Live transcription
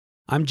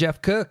I'm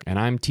Jeff Cook. And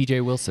I'm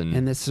TJ Wilson.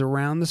 And this is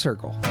Around the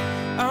Circle.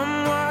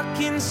 I'm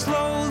walking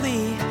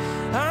slowly.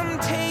 I'm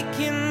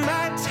taking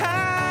my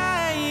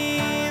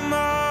time. All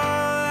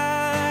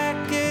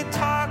I could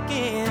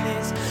talking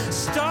is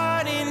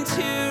starting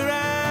to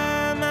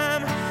rhyme.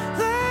 I'm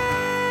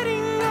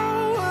letting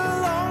go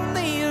of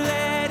lonely,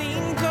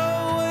 letting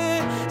go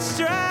of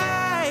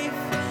strife.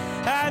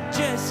 I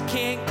just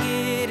can't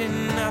get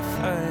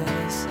enough of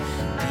this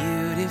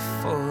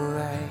beautiful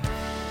life.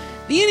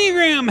 The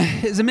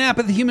Enneagram is a map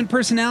of the human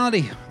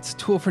personality. It's a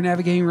tool for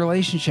navigating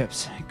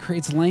relationships. It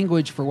creates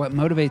language for what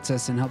motivates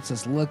us and helps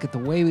us look at the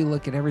way we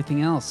look at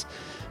everything else.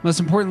 Most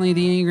importantly,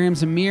 the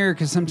Enneagram's a mirror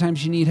because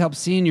sometimes you need help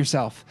seeing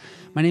yourself.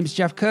 My name is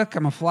Jeff Cook.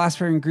 I'm a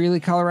philosopher in Greeley,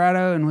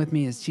 Colorado, and with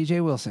me is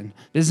TJ Wilson,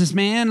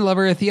 businessman,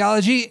 lover of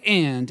theology,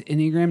 and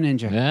Enneagram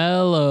ninja.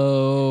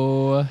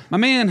 Hello. My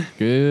man.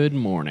 Good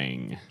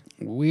morning.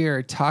 We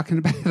are talking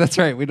about, that's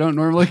right, we don't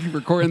normally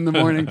record in the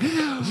morning,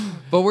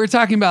 but we're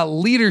talking about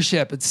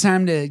leadership. It's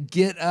time to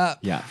get up.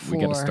 Yeah, we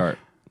got to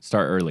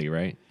start early,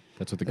 right?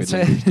 That's what the good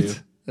leaders do.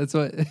 That's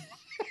what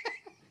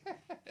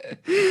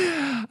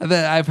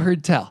that I've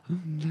heard tell.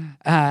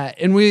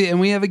 And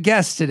we have a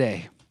guest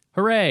today.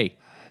 Hooray.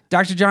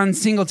 Dr. John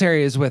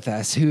Singletary is with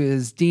us, who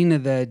is Dean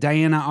of the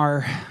Diana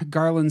R.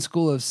 Garland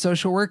School of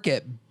Social Work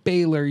at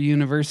Baylor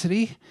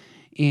University.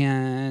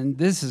 And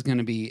this is going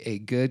to be a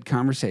good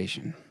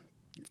conversation.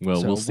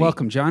 Well, we'll see.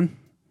 Welcome, John.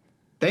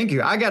 Thank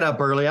you. I got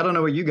up early. I don't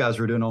know what you guys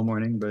were doing all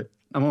morning, but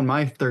I'm on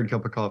my third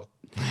cup of coffee.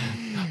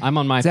 I'm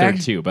on my third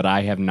too, but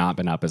I have not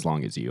been up as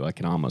long as you. I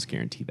can almost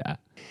guarantee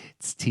that.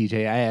 It's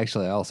TJ. I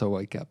actually also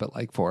wake up at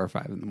like 4 or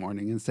 5 in the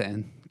morning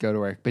and go to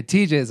work. But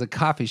TJ is a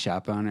coffee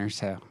shop owner,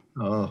 so.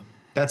 Oh,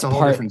 that's a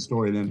whole different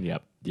story then.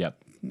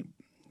 Yep.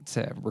 It's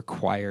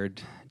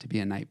required to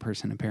be a night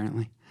person,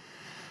 apparently.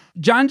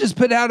 John just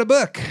put out a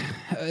book.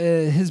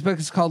 His book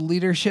is called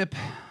Leadership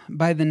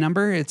by the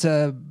Number. It's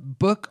a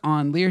book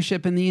on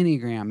leadership and the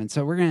Enneagram. And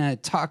so we're going to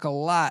talk a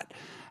lot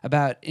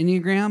about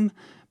Enneagram,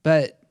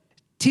 but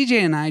TJ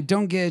and I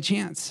don't get a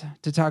chance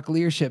to talk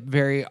leadership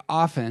very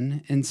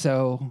often. And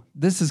so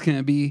this is going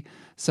to be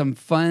some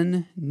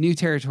fun new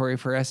territory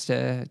for us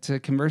to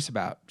converse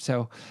about.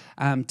 So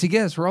to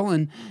get us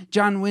rolling,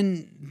 John,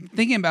 when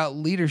thinking about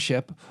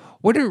leadership,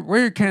 what are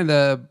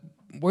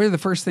the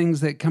first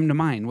things that come to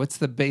mind? What's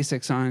the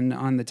basics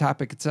on the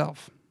topic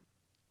itself?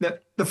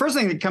 The first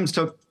thing that comes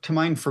to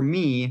mind for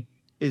me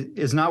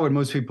is not what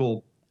most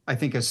people, I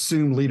think,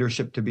 assume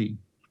leadership to be.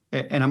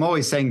 And I'm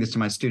always saying this to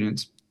my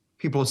students.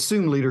 People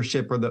assume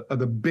leadership are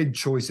the big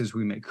choices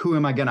we make. Who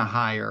am I going to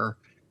hire?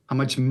 How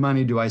much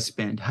money do I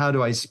spend? How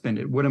do I spend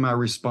it? What am I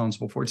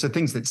responsible for? It's the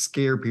things that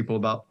scare people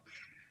about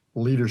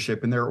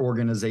leadership and their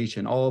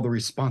organization, all the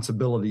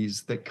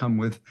responsibilities that come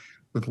with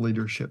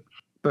leadership.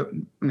 But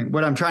I mean,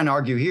 what I'm trying to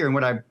argue here and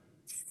what I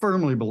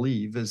firmly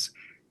believe is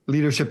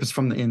leadership is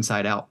from the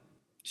inside out.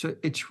 So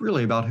it's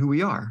really about who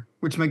we are,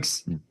 which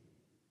makes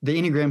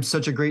the Enneagram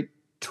such a great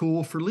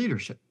tool for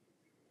leadership.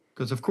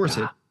 Because of course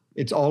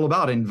it's all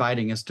about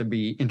inviting us to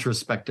be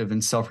introspective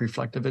and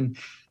self-reflective. And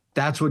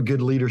that's what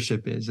good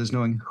leadership is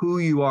knowing who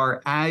you are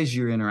as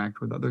you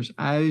interact with others,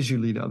 as you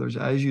lead others,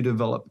 as you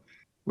develop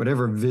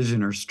whatever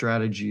vision or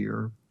strategy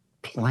or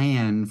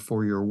plan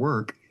for your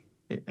work.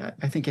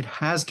 I think it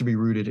has to be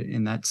rooted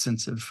in that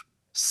sense of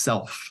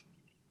self.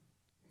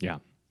 Yeah,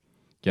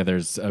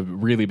 there's a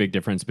really big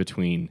difference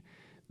between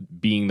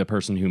being the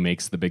person who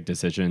makes the big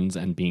decisions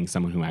and being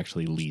someone who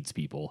actually leads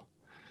people.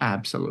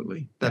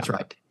 Absolutely. That's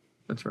right.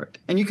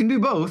 And you can do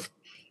both,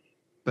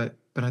 but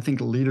I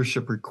think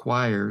leadership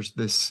requires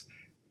this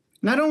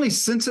not only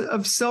sense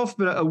of self,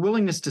 but a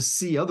willingness to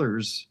see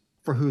others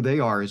for who they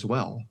are as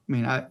well. I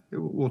mean,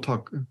 we'll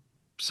talk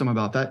some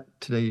about that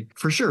today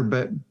for sure,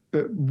 but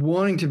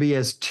wanting to be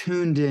as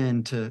tuned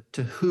in to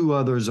who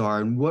others are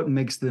and what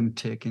makes them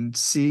tick and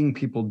seeing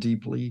people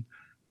deeply,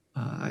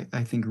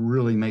 I think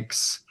really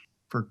makes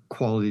for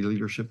quality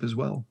leadership as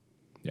well.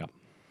 Yeah.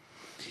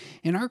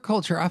 In our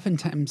culture,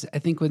 oftentimes, I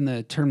think when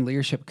the term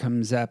leadership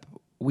comes up,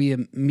 we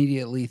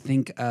immediately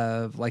think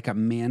of like a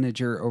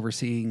manager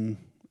overseeing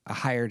a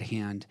hired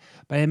hand.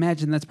 But I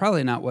imagine that's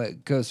probably not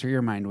what goes through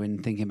your mind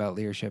when thinking about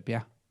leadership,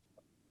 yeah?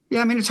 Yeah,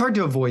 I mean, it's hard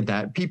to avoid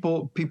that.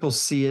 People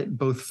see it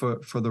both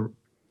for the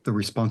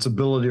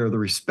responsibility or the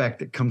respect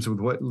that comes with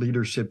what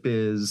leadership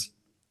is.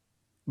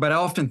 But I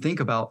often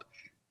think about,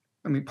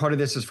 part of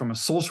this is from a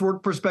social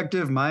work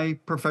perspective, my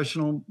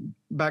professional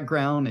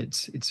background.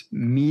 It's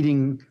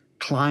meeting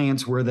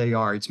clients where they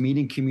are. It's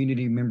meeting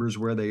community members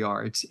where they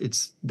are.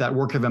 It's that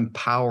work of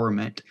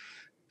empowerment.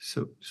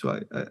 So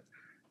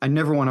I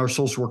never want our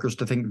social workers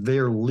to think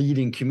they're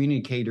leading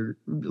community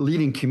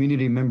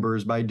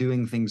members by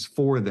doing things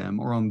for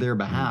them or on their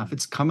behalf.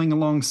 It's coming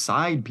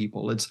alongside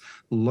people. It's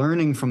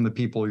learning from the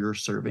people you're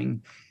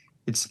serving.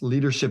 It's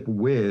leadership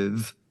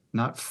with,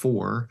 not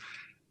for.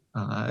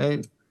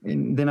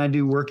 And then I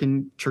do work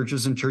in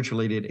churches and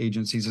church-related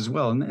agencies as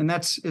well. And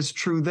that's is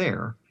true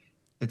there.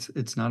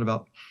 It's not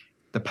about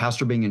the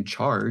pastor being in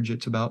charge.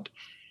 It's about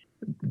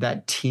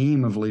that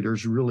team of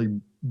leaders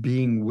really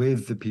being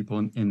with the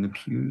people in the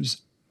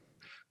pews.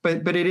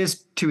 but it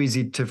is too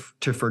easy to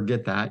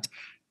forget that.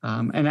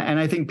 And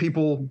I think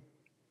people,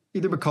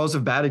 either because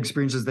of bad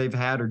experiences they've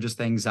had or just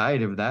the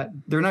anxiety of that,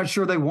 they're not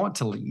sure they want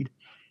to lead.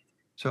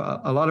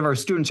 So a lot of our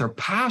students are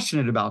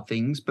passionate about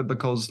things, but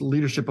because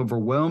leadership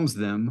overwhelms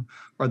them,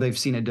 or they've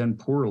seen it done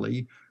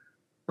poorly,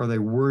 or they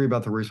worry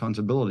about the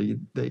responsibility,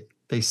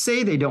 they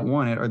say they don't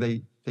want it, or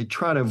they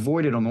try to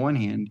avoid it on the one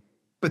hand,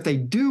 but they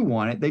do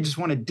want it. They just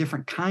want a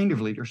different kind of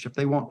leadership.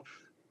 They want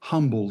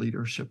humble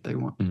leadership. They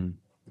want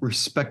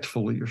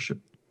respectful leadership,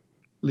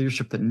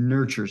 leadership that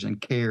nurtures and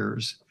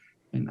cares.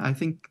 And I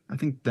think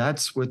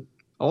that's what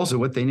the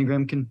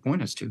Enneagram can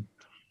point us to.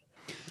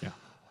 Yeah.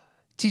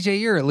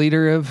 TJ, you're a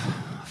leader of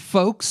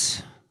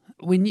folks.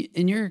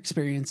 In your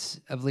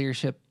experience of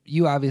leadership,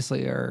 you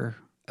obviously are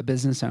a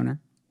business owner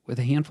with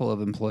a handful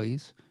of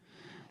employees.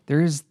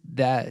 There's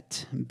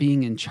that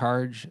being in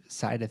charge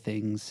side of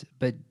things,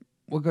 but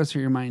what goes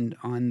through your mind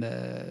on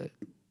the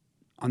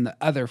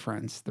other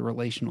fronts, the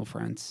relational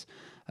fronts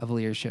of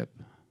leadership?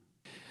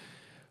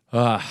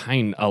 A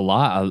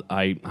lot.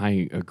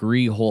 I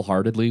agree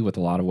wholeheartedly with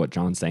a lot of what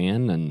John's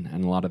saying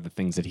and a lot of the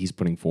things that he's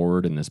putting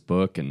forward in this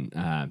book. And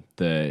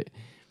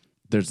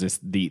there's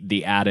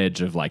the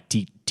adage of like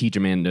give a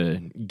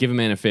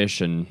man a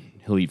fish and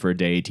he'll eat for a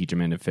day, teach a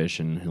man to fish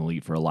and he'll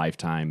eat for a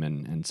lifetime.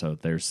 And so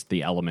there's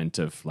the element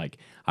of like,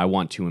 I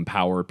want to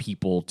empower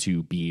people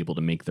to be able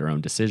to make their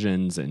own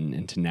decisions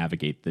and to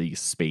navigate these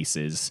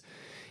spaces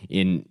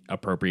in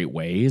appropriate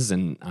ways.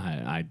 And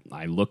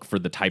I look for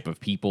the type of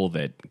people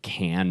that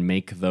can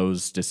make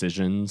those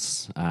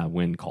decisions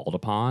when called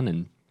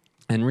upon.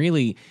 And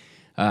really,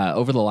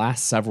 over the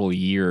last several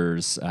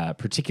years,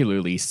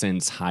 particularly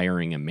since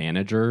hiring a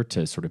manager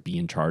to sort of be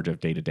in charge of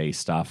day-to-day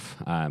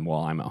stuff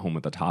while I'm at home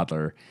with a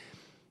toddler,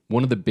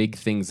 one of the big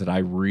things that I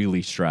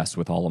really stress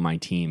with all of my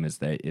team is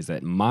that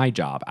my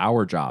job,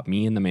 our job,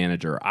 me and the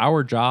manager,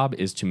 our job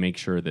is to make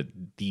sure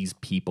that these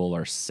people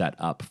are set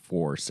up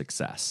for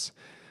success.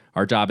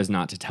 Our job is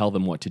not to tell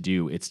them what to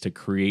do. It's to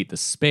create the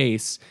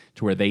space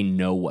to where they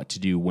know what to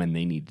do when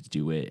they need to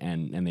do it,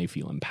 and they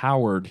feel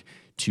empowered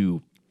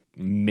to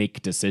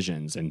make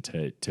decisions and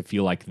to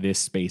feel like this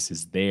space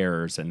is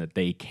theirs and that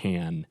they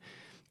can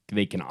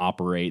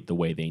operate the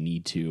way they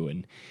need to.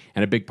 And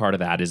a big part of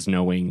that is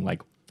knowing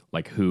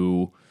like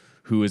who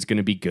is going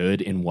to be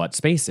good in what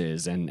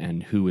spaces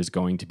and who is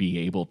going to be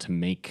able to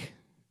make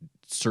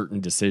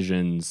certain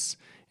decisions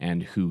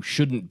and who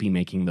shouldn't be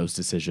making those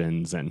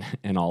decisions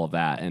and all of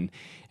that.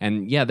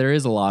 And yeah, there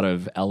is a lot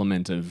of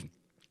element of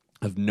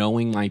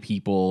knowing my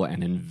people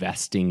and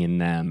investing in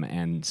them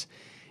and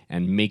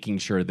making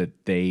sure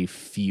that they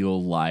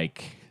feel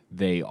like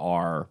they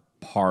are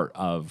part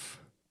of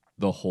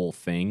the whole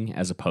thing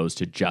as opposed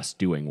to just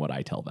doing what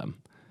I tell them.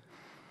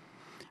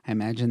 I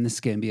imagine this is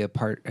going to be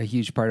a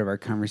huge part of our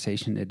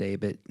conversation today,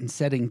 but in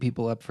setting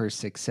people up for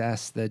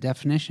success, the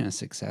definition of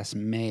success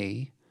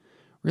may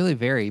really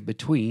vary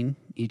between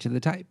each of the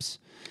types.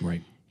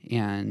 Right.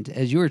 And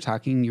as you were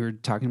talking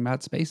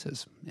about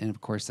spaces. And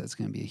of course, that's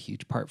going to be a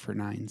huge part for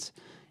nines.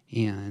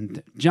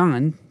 And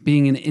John,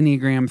 being an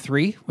Enneagram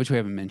 3, which we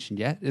haven't mentioned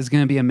yet, is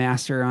going to be a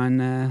master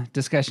on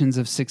discussions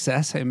of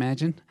success, I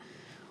imagine.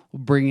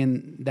 We'll bring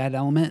in that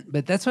element.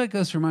 But that's what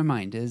goes through my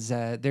mind is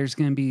there's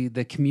going to be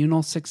the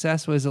communal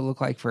success. What does it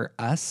look like for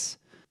us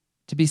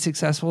to be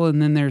successful?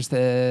 And then there's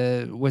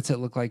what's it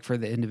look like for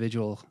the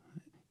individual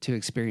to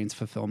experience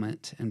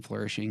fulfillment and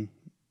flourishing,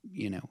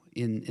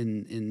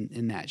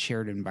 in that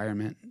shared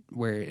environment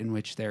in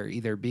which they're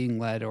either being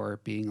led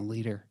or being a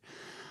leader.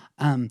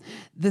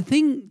 The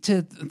thing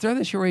to throw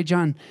this your way,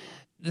 John,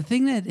 the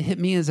thing that hit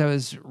me as I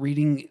was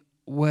reading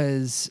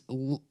was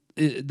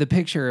the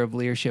picture of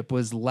leadership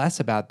was less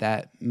about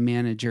that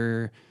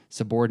manager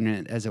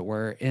subordinate, as it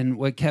were. And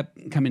what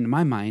kept coming to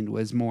my mind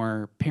was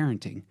more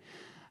parenting,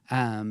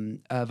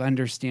 of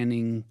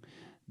understanding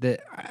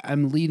that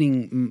I'm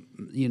leading,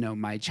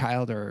 my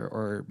child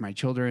or my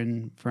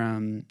children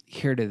from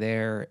here to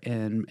there.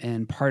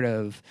 And part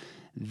of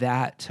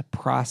that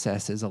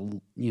process is a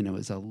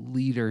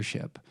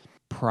leadership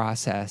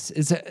process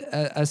is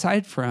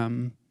aside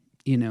from,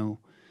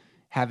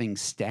 having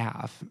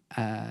staff,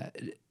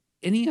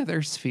 any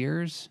other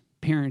spheres,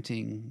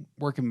 parenting,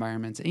 work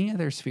environments, any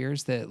other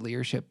spheres that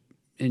leadership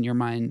in your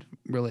mind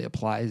really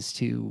applies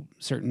to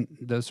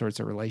those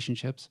sorts of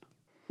relationships?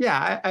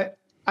 Yeah,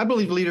 I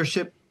believe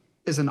leadership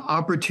is an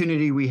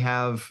opportunity we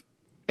have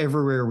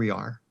everywhere we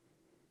are.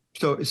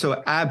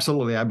 So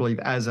absolutely, I believe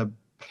as a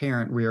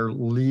parent, we are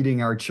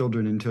leading our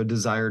children into a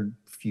desired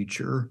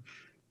future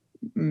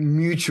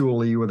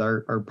mutually with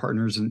our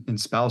partners and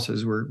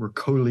spouses. We're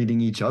co-leading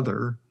each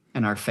other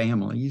and our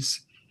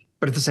families.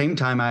 But at the same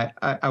time,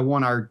 I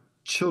want our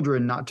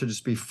children not to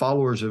just be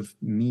followers of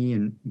me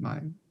and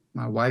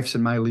my wife's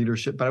and my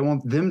leadership, but I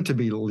want them to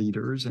be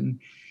leaders. And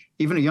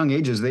even at young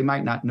ages, they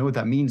might not know what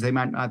that means. They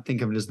might not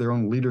think of it as their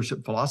own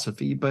leadership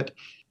philosophy, but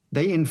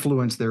they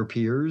influence their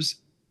peers.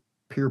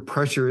 Peer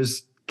pressure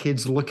is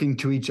kids looking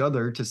to each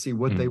other to see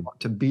what they want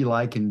to be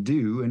like and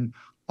do. And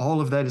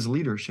all of that is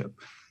leadership.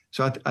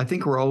 So I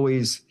think we're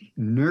always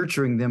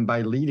nurturing them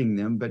by leading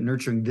them, but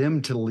nurturing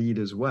them to lead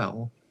as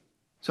well.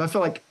 So I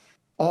feel like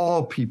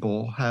all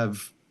people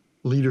have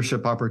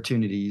leadership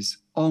opportunities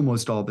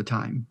almost all the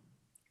time.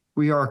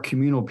 We are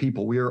communal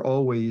people. We are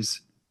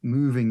always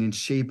moving and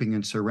shaping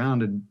and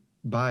surrounded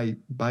by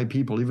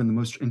people, even the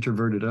most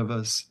introverted of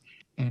us.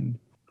 And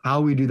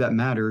how we do that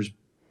matters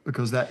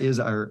because that is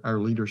our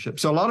leadership.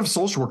 So a lot of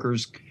social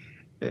workers,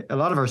 a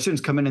lot of our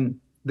students come in and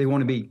they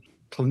want to be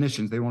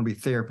clinicians, they want to be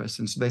therapists.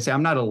 And so they say,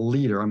 I'm not a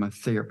leader, I'm a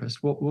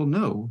therapist. Well,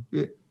 no,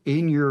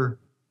 in your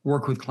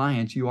work with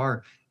clients, you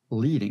are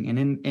leading.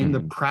 And in the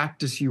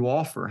practice you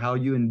offer, how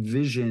you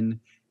envision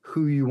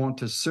who you want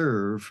to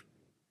serve,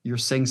 you're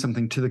saying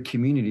something to the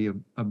community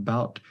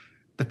about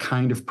the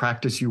kind of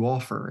practice you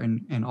offer.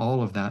 And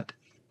all of that,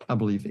 I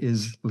believe,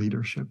 is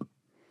leadership.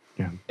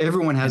 Yeah.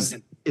 Everyone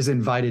is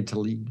invited to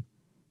lead.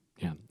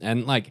 Yeah.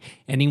 And like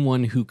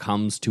anyone who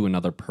comes to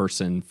another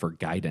person for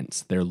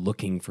guidance, they're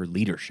looking for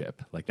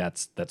leadership. Like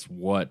that's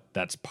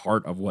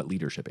part of what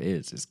leadership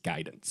is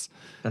guidance.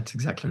 That's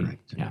exactly right.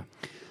 Yeah.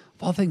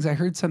 Of all things, I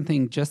heard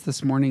something just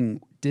this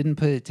morning, didn't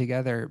put it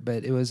together,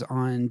 but it was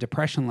on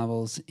depression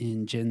levels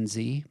in Gen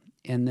Z,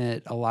 and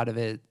that a lot of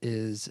it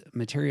is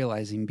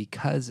materializing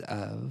because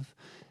of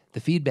the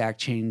feedback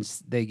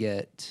chains they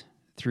get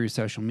through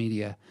social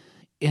media.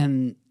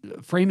 And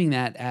framing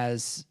that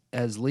as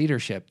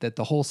leadership, that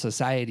the whole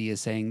society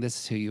is saying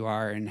this is who you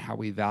are and how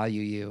we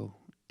value you,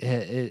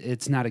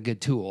 it's not a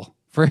good tool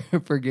for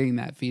getting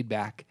that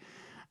feedback.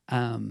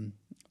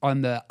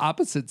 On the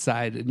opposite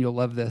side, and you'll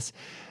love this,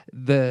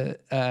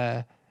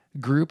 the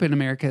group in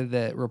America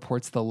that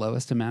reports the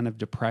lowest amount of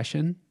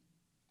depression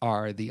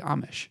are the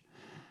Amish,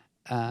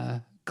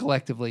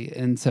 collectively.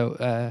 And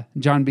so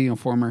John, being a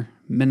former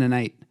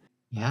Mennonite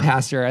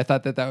pastor, I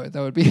thought that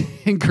would be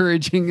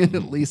encouraging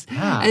at least.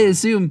 Yeah. I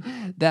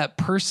assume that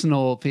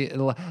personal,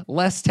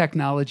 less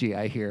technology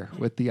I hear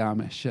with the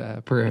Amish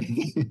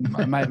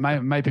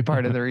might be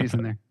part of the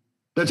reason there.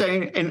 That's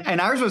right. And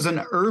ours was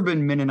an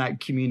urban Mennonite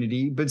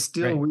community, but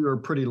still we were a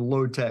pretty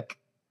low tech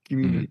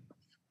community.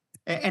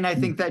 And I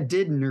think that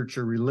did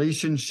nurture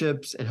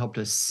relationships. It helped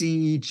us see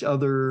each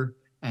other.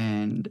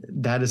 And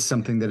that is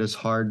something that is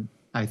hard,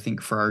 I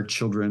think, for our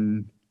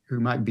children who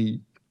might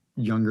be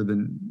younger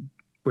than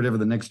whatever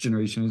the next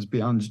generation is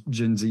beyond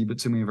Gen Z,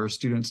 but so many of our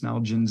students now,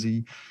 Gen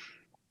Z,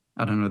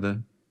 I don't know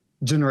the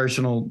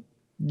generational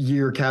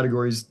year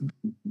categories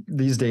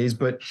these days,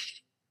 but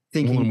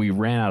thinking when we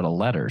ran out of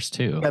letters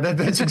too. Yeah,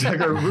 that's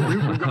exactly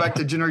right. We go back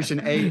to generation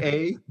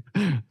AA.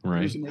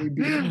 Right. Generation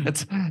AB.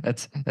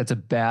 That's a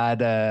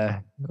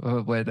bad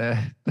what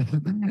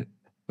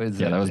is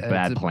that was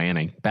bad it's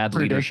planning, bad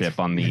leadership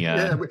on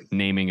the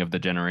naming of the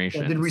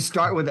generation. Did we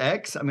start with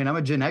X? I mean, I'm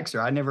a Gen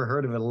Xer. I never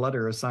heard of a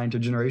letter assigned to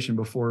generation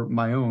before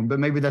my own, but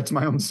maybe that's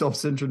my own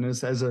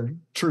self-centeredness as a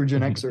true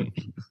Gen Xer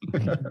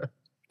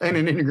and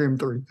an Enneagram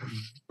 3.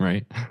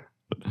 Right.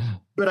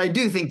 But I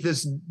do think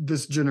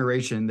this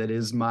generation that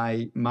is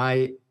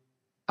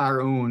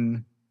our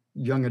own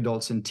young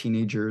adults and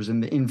teenagers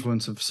and the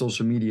influence of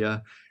social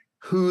media,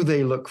 who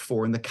they look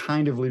for and the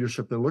kind of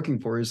leadership they're looking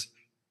for is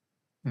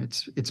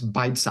it's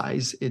bite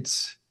size.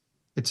 It's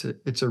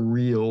a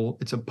reel,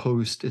 it's a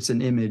post, it's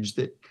an image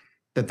that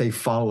they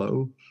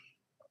follow.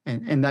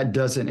 And that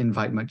doesn't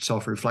invite much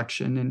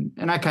self-reflection.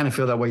 And I kind of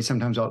feel that way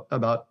sometimes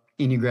about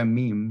Enneagram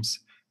memes.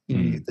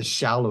 You get the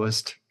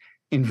shallowest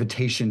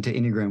invitation to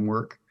Enneagram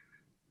work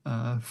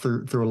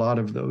through a lot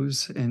of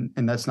those.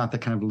 And that's not the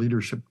kind of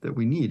leadership that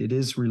we need. It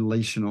is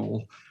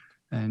relational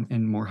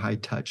and more high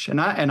touch.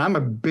 And I'm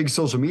a big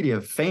social media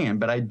fan,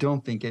 but I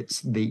don't think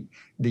it's the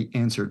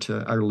answer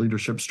to our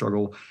leadership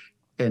struggle.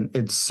 And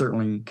it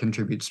certainly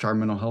contributes to our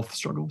mental health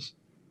struggles.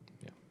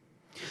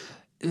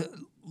 Yeah.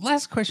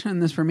 Last question on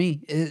this for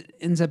me, it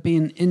ends up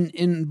being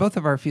in both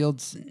of our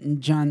fields,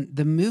 John,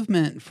 the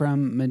movement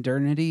from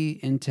modernity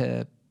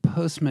into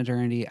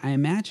post-modernity, I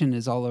imagine,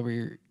 is all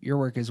over your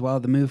work as well.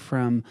 The move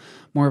from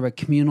more of a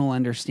communal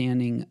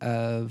understanding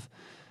of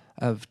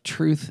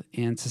truth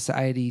and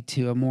society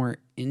to a more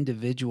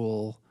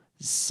individual,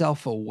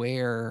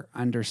 self-aware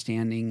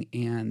understanding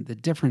and the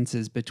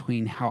differences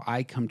between how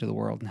I come to the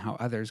world and how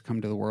others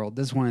come to the world.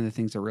 This is one of the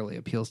things that really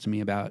appeals to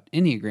me about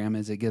Enneagram,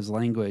 is it gives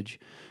language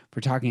for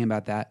talking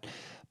about that.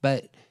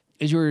 But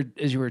as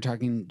you were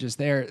talking just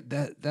there,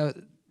 that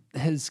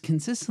has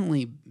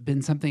consistently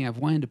been something I've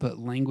wanted to put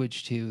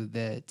language to,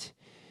 that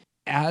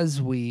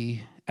as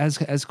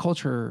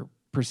culture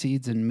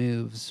proceeds and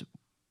moves,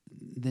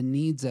 the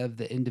needs of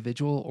the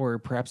individual, or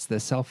perhaps the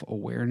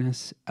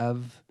self-awareness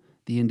of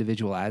the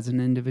individual as an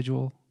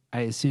individual,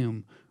 I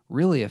assume,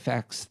 really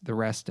affects the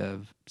rest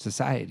of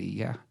society.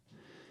 Yeah.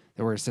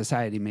 There were a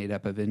society made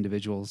up of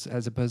individuals,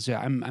 as opposed to,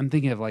 I'm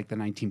thinking of like the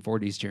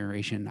 1940s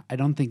generation. I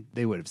don't think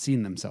they would have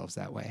seen themselves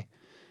that way.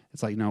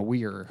 It's like, no,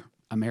 we are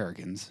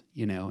Americans,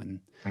 and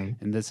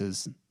this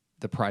is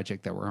the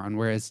project that we're on.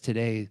 Whereas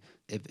today,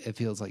 it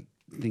feels like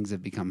things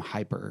have become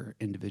hyper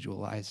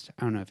individualized.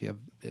 I don't know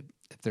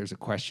if there's a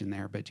question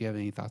there, but do you have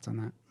any thoughts on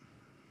that?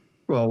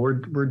 Well,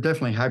 we're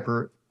definitely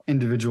hyper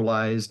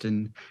individualized,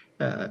 and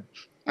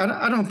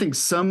I don't think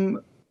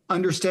some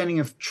understanding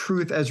of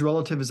truth as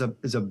relative is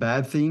a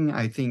bad thing.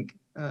 I think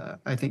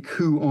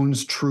who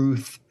owns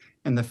truth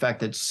and the fact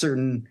that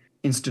certain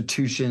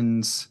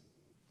institutions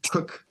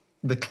took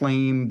the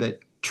claim that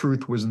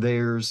truth was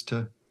theirs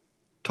to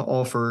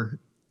offer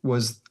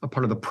was a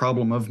part of the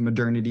problem of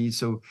modernity.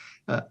 So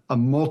a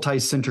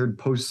multi-centered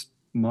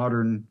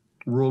postmodern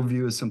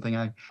worldview is something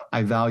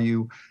I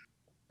value,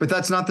 but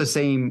that's not the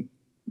same.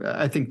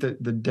 I think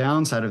that the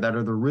downside of that,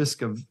 or the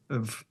risk of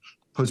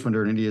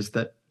postmodernity, is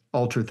that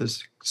all truth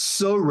is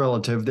so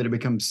relative that it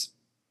becomes,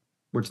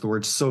 what's the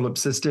word,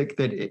 solipsistic,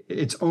 that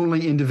it's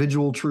only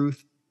individual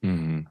truth.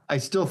 Mm-hmm. I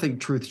still think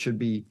truth should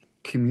be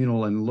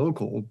communal and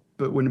local,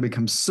 but when it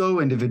becomes so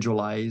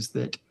individualized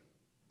that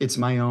it's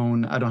my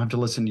own, I don't have to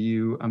listen to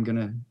you, I'm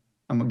gonna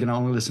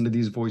only listen to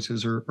these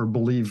voices, or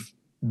believe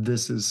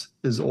this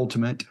is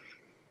ultimate.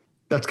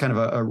 That's kind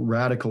of a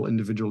radical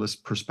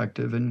individualist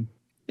perspective. And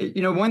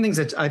one of the things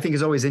that I think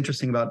is always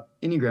interesting about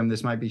Enneagram,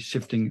 this might be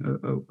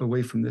shifting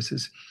away from this,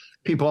 is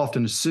people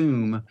often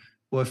assume,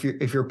 well,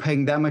 if you're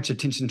paying that much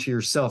attention to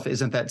yourself,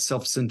 isn't that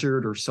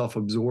self-centered or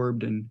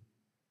self-absorbed? And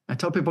I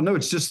tell people, no,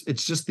 it's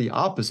just the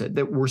opposite,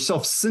 that we're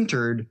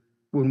self-centered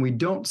when we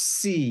don't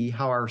see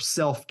how our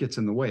self gets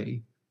in the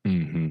way.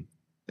 Mm-hmm.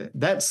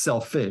 That's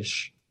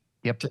selfish.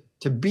 Yep.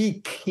 To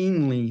be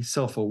keenly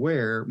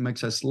self-aware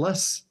makes us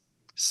less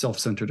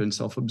self-centered and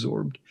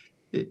self-absorbed.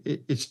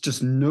 It's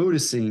just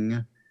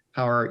noticing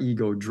how our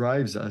ego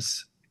drives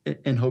us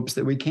in hopes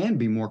that we can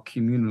be more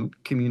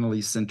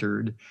communally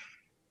centered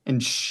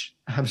and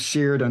have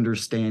shared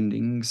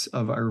understandings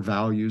of our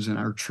values and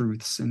our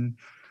truths and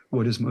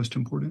what is most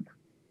important.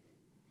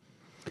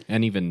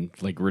 And even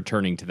like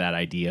returning to that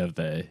idea of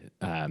the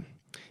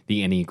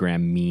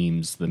Enneagram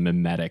memes, the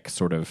mimetic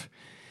sort of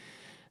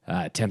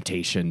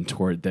temptation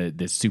toward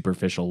the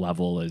superficial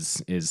level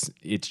is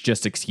it's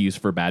just excuse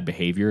for bad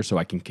behavior, so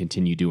I can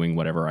continue doing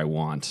whatever I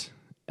want,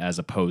 as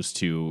opposed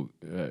to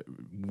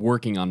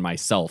working on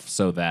myself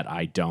so that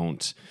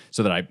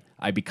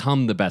I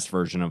become the best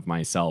version of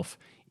myself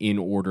in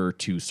order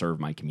to serve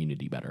my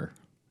community better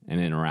and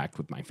interact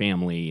with my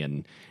family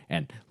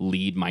and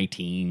lead my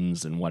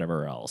teams and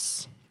whatever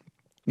else.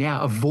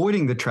 Yeah,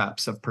 avoiding the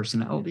traps of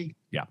personality.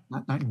 Yeah.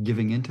 Not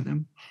giving into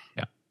them.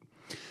 Yeah.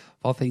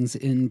 All things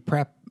in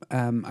prep.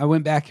 I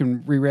went back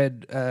and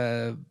reread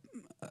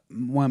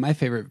one of my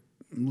favorite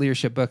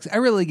leadership books. I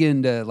really get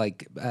into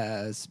like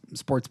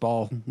sports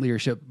ball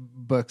leadership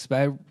books,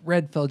 but I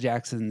read Phil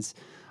Jackson's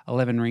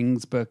 11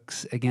 Rings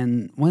books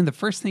again. One of the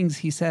first things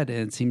he said,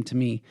 and it seemed to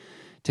me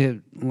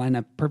to line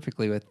up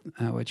perfectly with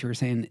what you were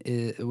saying,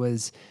 it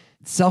was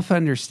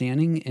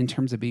self-understanding in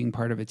terms of being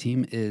part of a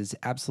team is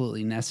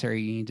absolutely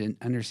necessary. You need to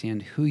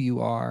understand who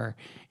you are,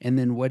 and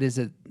then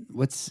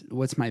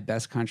what's my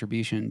best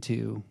contribution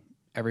to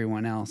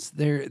everyone else.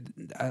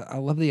 I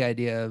love the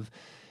idea of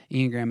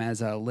Enneagram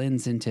as a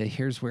lens into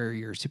here's where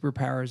your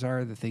superpowers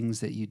are, the things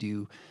that you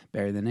do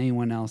better than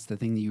anyone else, the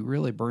thing that you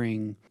really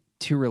bring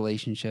to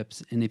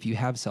relationships. And if you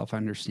have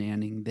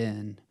self-understanding,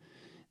 then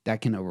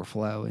that can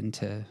overflow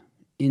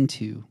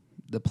into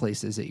the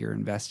places that you're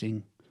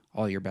investing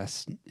all your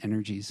best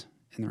energies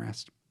and the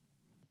rest.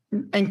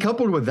 And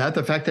coupled with that,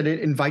 the fact that it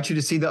invites you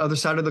to see the other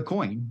side of the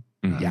coin.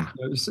 Mm-hmm. Yeah.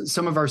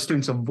 Some of our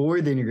students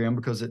avoid the Enneagram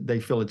because they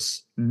feel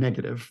it's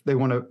negative. They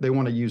want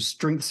to use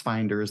Strengths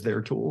Finder as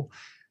their tool,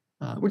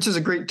 which is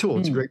a great tool.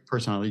 It's a great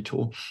personality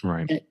tool.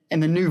 Right.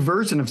 And the new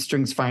version of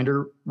Strengths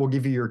Finder will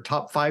give you your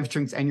top 5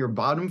 strengths and your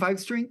bottom 5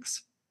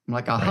 strengths. I'm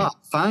like, aha, right.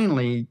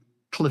 Finally,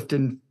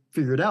 Clifton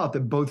figured out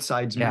that both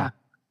sides matter.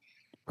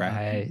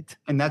 Right.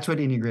 And that's what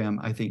Enneagram,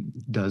 I think,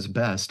 does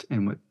best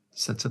and what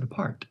sets it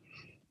apart.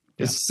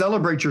 Is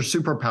celebrate your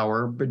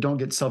superpower, but don't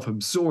get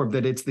self-absorbed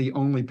that it's the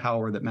only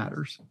power that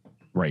matters.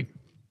 Right.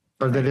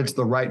 Or that it's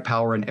the right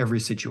power in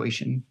every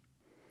situation.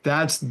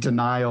 That's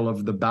denial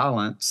of the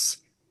balance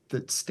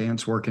that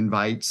Stance work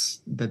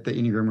invites, that the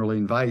Enneagram really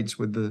invites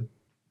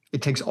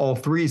it takes all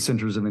 3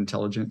 centers of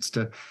intelligence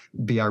to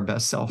be our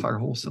best self, our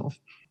whole self.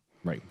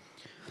 Right.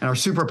 And our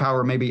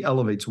superpower maybe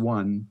elevates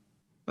one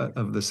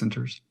of the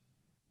centers.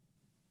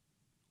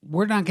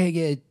 We're not going to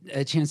get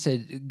a chance to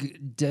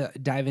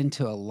dive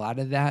into a lot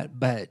of that,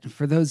 but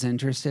for those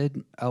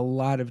interested, a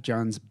lot of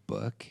John's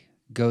book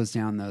goes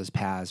down those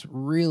paths.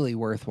 Really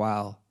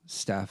worthwhile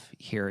stuff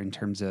here in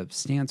terms of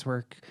stance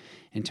work,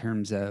 in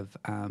terms of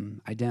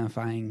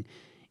identifying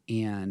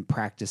and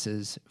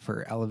practices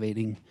for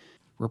elevating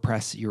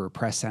your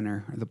repress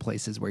center, or the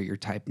places where your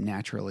type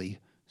naturally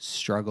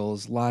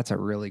struggles. Lots of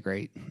really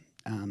great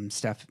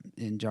stuff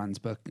in John's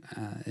book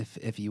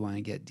if you want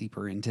to get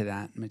deeper into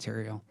that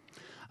material.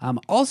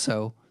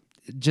 Also,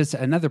 just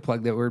another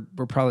plug that we're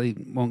probably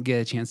won't get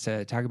a chance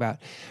to talk about.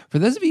 For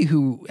those of you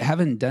who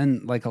haven't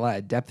done like a lot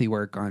of depthy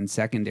work on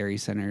secondary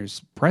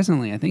centers,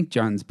 presently, I think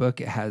John's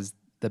book has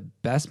the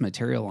best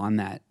material on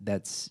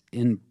that's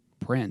in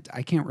print.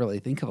 I can't really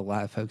think of a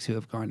lot of folks who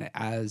have gone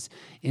as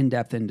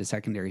in-depth into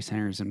secondary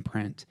centers in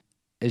print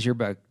as your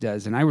book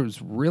does. And I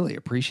was really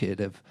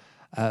appreciative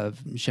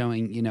of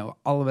showing,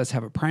 all of us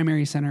have a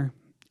primary center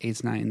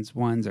 8s, 9s,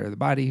 1s are the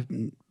body,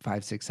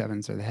 5, 6,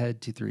 7s are the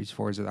head, 2, 3s,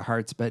 4s are the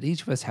hearts. But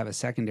each of us have a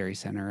secondary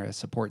center, a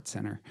support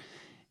center.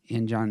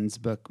 In John's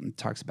book,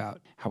 talks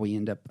about how we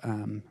end up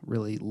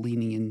really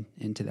leaning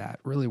into that.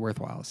 Really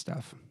worthwhile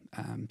stuff.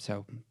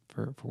 So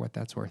for what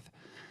that's worth.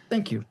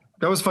 Thank you.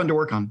 That was fun to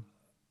work on.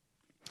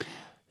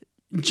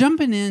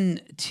 Jumping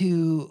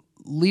into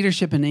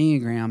leadership and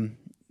Enneagram,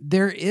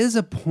 there is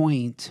a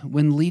point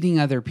when leading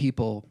other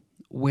people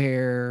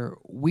where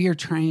we are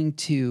trying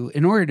to,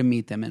 in order to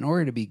meet them, in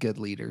order to be good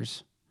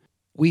leaders,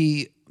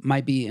 we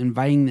might be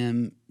inviting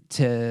them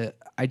to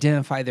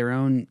identify their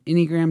own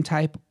Enneagram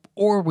type,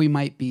 or we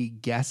might be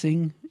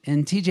guessing.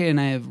 And TJ and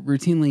I have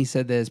routinely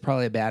said that it's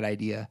probably a bad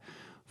idea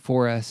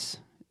for us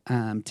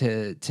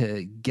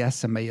to guess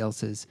somebody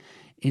else's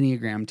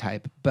Enneagram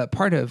type. But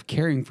part of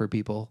caring for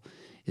people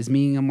is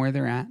meeting them where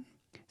they're at,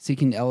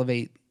 seeking to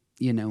elevate,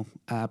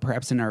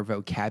 perhaps in our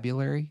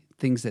vocabulary,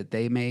 things that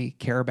they may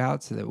care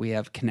about so that we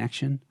have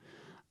connection.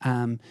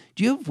 Do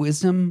you have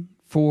wisdom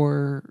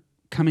for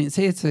coming,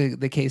 say it's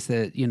the case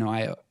that,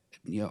 I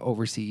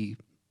oversee,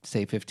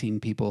 say 15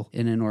 people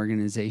in an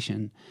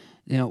organization.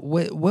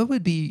 What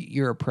would be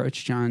your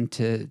approach, John,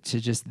 to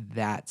just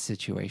that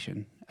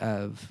situation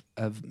of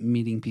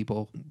meeting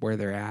people where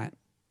they're at?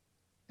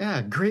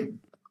 Yeah, great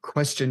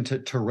question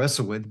to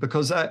wrestle with,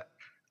 because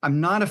I'm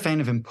not a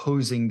fan of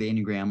imposing the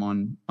Enneagram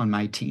on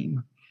my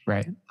team.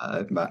 Right.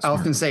 I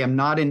often say I'm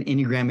not an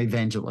Enneagram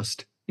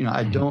evangelist.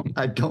 I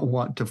don't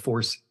want to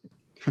force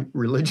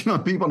religion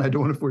on people, and I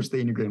don't want to force the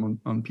Enneagram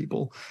on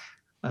people.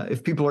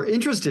 If people are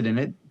interested in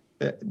it,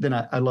 then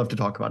I love to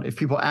talk about it. If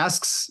people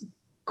ask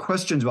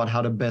questions about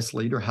how to best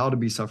lead or how to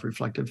be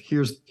self-reflective,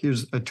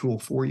 here's a tool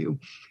for you.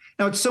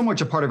 Now, it's so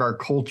much a part of our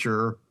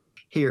culture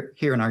here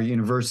in our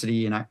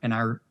university and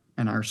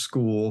our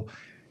school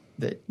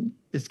that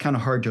it's kind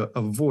of hard to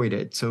avoid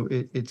it. So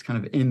it's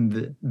kind of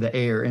in the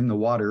air, in the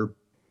water.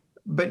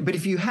 But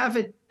if you have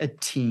a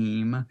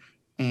team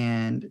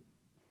and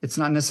it's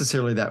not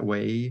necessarily that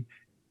way,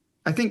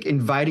 I think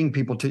inviting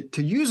people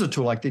to use a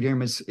tool like the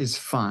Enneagram is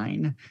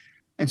fine.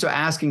 And so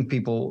asking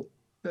people,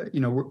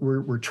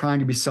 we're trying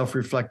to be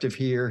self-reflective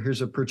here.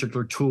 Here's a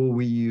particular tool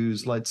we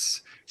use.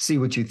 Let's see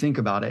what you think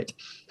about it.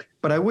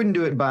 But I wouldn't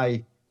do it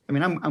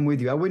I'm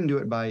with you. I wouldn't do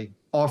it by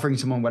offering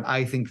someone what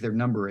I think their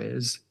number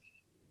is,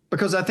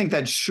 because I think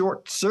that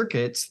short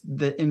circuits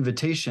the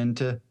invitation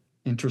to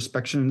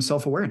introspection and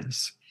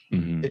self-awareness.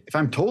 Mm-hmm. If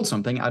I'm told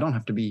something, I don't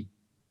have to be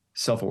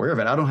self-aware of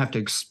it. I don't have to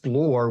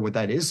explore what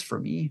that is for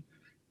me.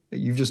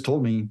 You've just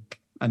told me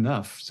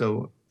enough.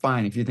 So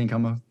fine. If you think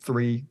I'm a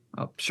 3,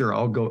 sure,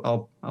 I'll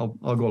go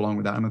along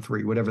with that. I'm a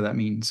 3, whatever that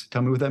means.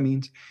 Tell me what that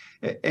means.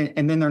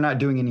 And then they're not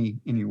doing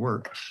any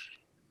work.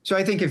 So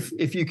I think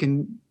if you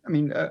can,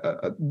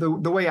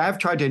 the way I've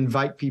tried to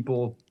invite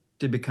people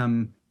to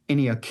become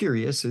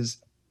curious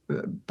is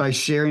by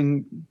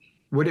sharing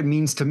what it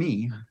means to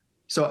me.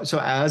 So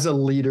as a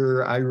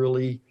leader, I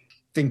really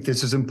think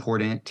this is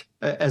important.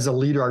 As a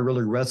leader, I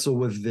really wrestle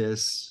with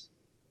this.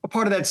 A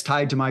part of that's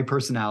tied to my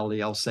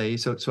personality, I'll say.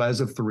 So as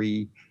a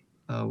 3,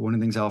 one of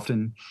the things I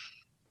often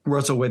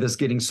wrestle with is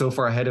getting so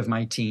far ahead of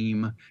my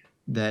team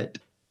that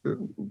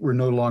we're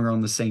no longer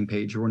on the same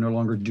page, or we're no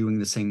longer doing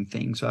the same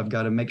thing. So I've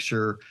got to make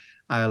sure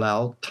I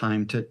allow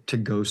time to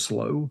go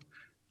slow,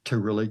 to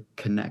really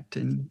connect.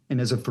 And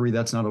as a 3,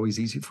 that's not always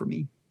easy for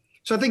me.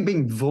 So I think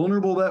being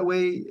vulnerable that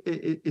way,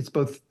 it's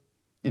both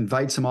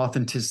invite some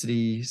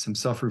authenticity, some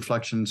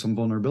self-reflection, some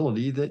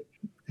vulnerability that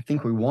I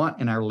think we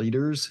want in our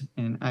leaders.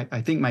 And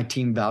I think my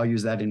team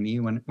values that in me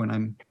when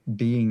I'm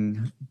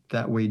being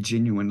that way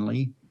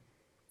genuinely.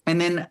 And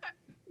then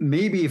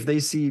maybe if they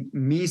see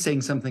me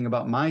saying something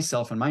about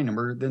myself and my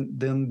number,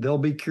 then they'll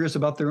be curious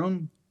about their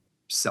own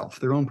self,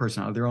 their own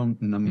personality, their own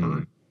number.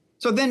 Mm.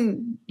 So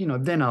then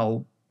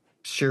I'll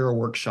share a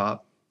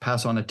workshop,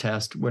 pass on a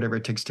test, whatever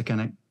it takes to kind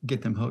of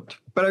get them hooked.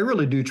 But I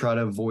really do try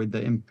to avoid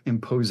the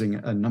imposing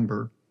a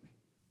number.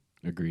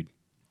 Agreed.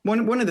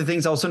 One of the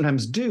things I'll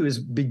sometimes do is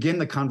begin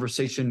the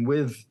conversation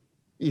with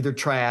either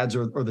triads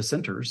or the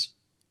centers.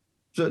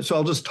 So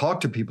I'll just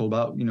talk to people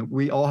about,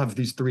 we all have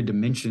these 3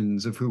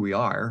 dimensions of who we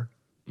are.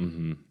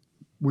 Mm-hmm.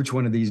 Which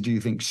one of these do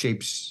you think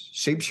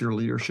shapes your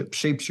leadership,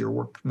 shapes your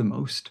work the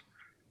most?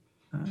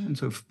 And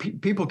so if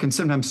people can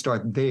sometimes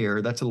start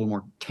there, that's a little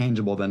more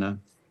tangible than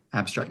an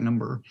abstract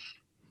number.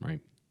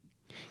 Right.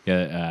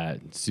 Yeah.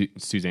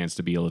 Suzanne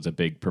Stabile is a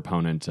big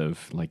proponent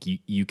of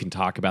you can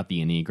talk about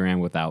the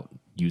Enneagram without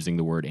using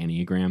the word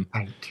Enneagram.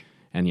 Right.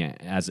 And yeah,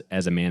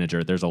 as a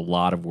manager, there's a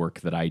lot of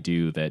work that I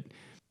do that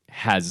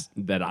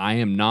I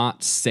am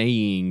not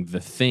saying the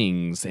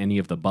things, any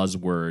of the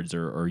buzzwords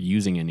or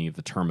using any of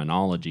the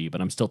terminology,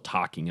 but I'm still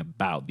talking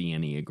about the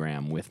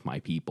Enneagram with my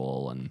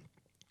people. And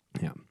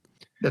yeah.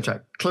 That's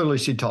right. Clearly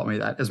she taught me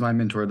that as my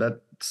mentor.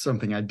 That's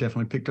something I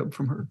definitely picked up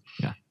from her.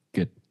 Yeah.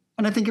 Good.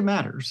 And I think it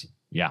matters.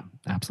 Yeah,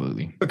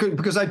 absolutely.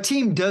 Because our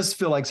team does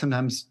feel like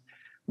sometimes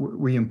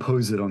we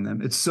impose it on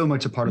them. It's so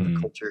much a part of the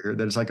culture here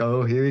that it's like,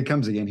 oh, here he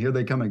comes again. Here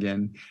they come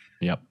again.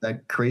 Yep.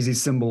 That crazy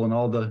symbol and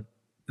all the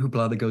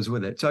hoopla that goes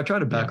with it. So I try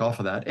to back off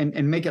of that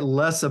and make it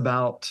less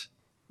about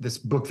this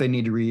book they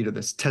need to read, or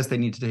this test they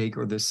need to take,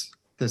 or this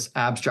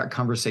abstract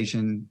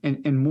conversation,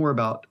 and more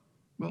about,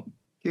 well,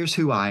 here's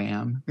who I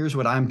am. Here's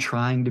what I'm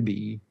trying to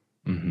be.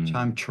 Here's how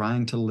I'm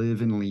trying to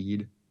live and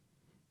lead.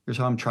 Here's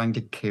how I'm trying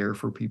to care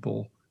for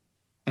people.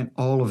 And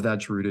all of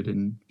that's rooted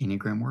in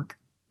Enneagram work.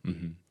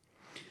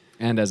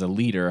 And as a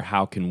leader,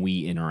 how can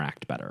we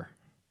interact better?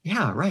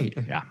 Yeah, right.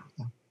 Yeah.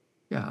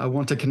 Yeah, I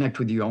want to connect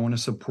with you. I want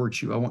to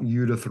support you. I want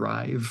you to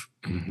thrive.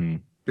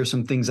 Here's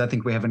some things I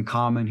think we have in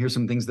common. Here's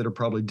some things that are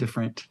probably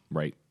different.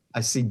 Right.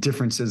 I see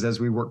differences as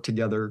we work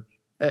together.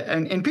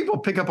 And people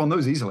pick up on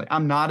those easily.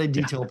 I'm not a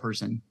detail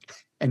person,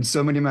 and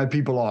so many of my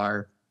people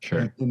are.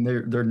 Sure. And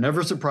they're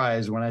never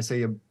surprised when I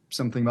say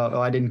something about,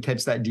 oh, I didn't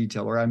catch that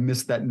detail, or I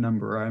missed that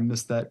number, or I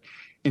missed that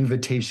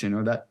invitation,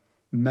 or that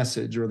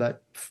message, or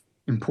that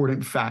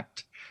important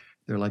fact.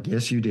 They're like,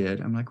 yes, you did.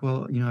 I'm like,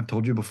 well, I've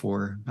told you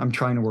before. I'm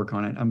trying to work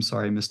on it. I'm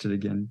sorry I missed it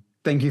again.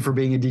 Thank you for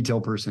being a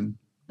detail person.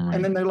 Right.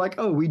 And then they're like,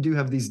 oh, we do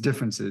have these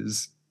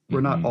differences.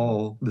 We're not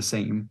all the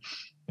same.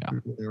 Yeah.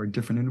 There are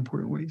different and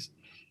important ways.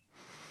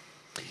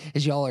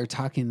 As y'all are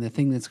talking, the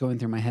thing that's going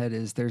through my head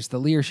is there's the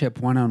leadership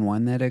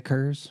one-on-one that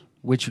occurs,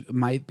 which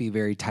might be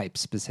very type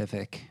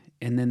specific.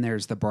 And then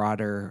there's the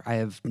broader, I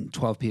have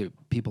 12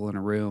 people in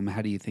a room.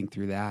 How do you think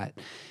through that?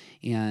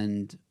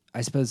 And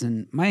I suppose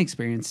in my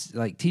experience,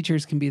 like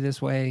teachers can be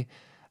this way,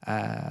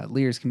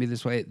 leaders can be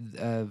this way,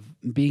 of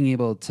being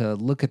able to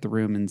look at the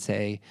room and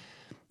say,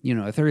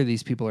 a third of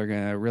these people are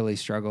going to really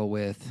struggle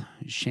with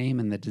shame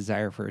and the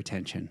desire for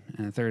attention.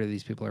 And a third of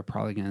these people are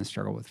probably going to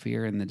struggle with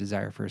fear and the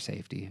desire for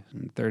safety.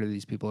 And a third of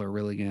these people are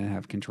really going to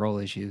have control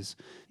issues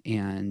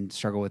and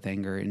struggle with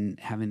anger. And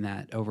having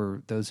that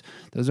those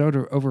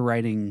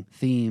overriding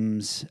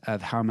themes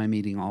of how am I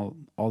meeting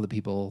all the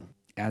people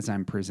as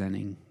I'm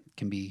presenting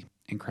can be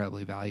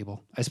incredibly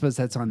valuable. I suppose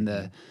that's on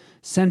the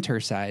center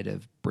side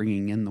of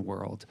bringing in the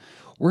world.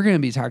 We're going to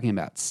be talking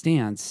about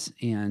stance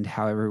and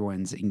how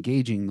everyone's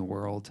engaging the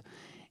world.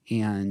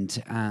 And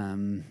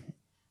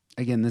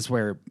again, this is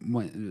where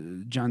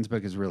John's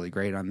book is really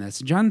great on this.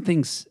 John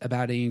thinks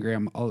about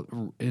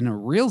Enneagram in a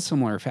real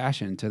similar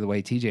fashion to the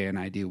way TJ and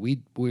I do.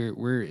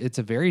 We're it's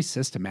a very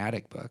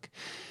systematic book,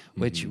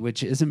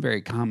 which isn't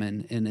very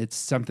common, and it's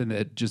something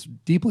that just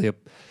deeply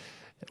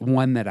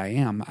one that I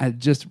am. It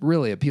just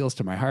really appeals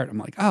to my heart. I'm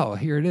like, oh,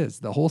 here it is.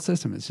 The whole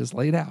system is just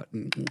laid out.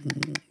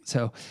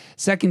 So,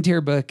 second tier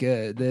book.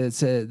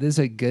 This is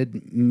a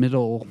good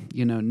middle.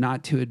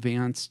 Not too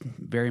advanced.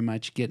 Very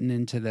much getting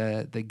into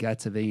the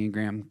guts of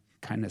Enneagram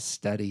kind of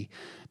study,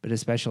 but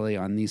especially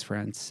on these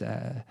fronts,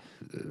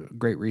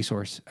 great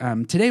resource.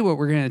 Today, what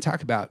we're going to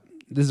talk about.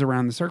 This is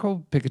Around the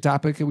Circle. Pick a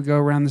topic and we go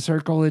around the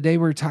circle. Today,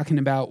 we're talking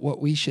about what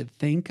we should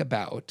think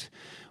about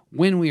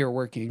when we are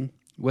working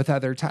with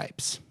other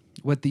types.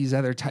 What these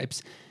other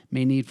types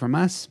may need from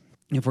us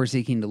if we're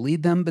seeking to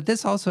lead them. But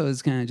this also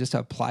is going to just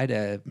apply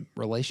to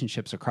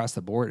relationships across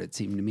the board, it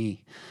seemed to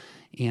me.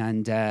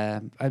 And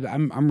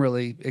I'm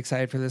really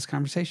excited for this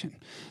conversation.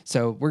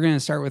 So we're going to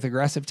start with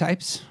aggressive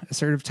types,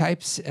 assertive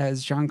types,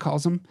 as John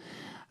calls them.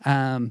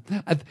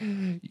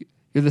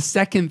 You're the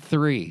second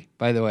three,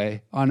 by the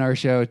way, on our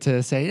show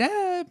to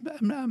say,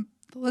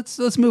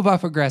 let's move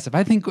off aggressive.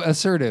 I think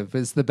assertive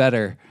is the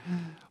better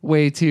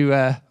way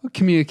to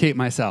communicate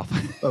myself.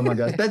 Oh my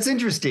gosh, that's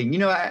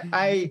interesting.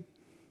 I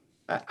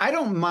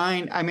don't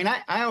mind. I mean,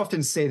 I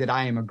often say that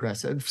I am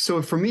aggressive.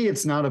 So for me,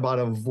 it's not about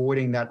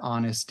avoiding that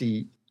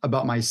honesty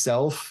about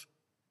myself.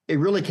 It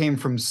really came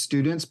from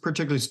students,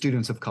 particularly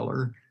students of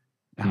color.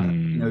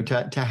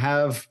 To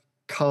have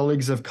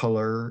colleagues of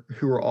color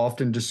who are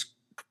often just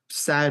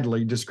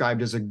sadly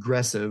described as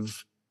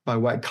aggressive by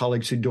white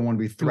colleagues who don't want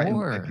to be threatened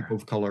by people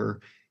of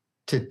color,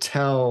 to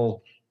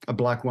tell a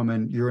Black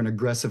woman you're an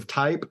aggressive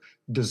type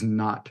does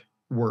not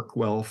work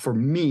well for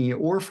me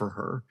or for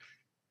her.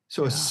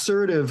 So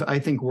assertive, I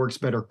think, works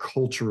better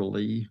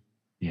culturally.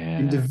 Yeah.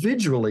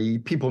 Individually,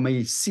 people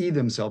may see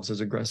themselves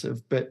as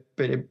aggressive, but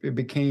it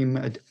became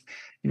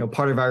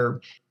part of our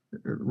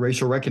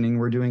racial reckoning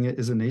we're doing it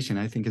as a nation,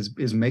 I think,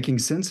 is making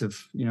sense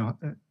of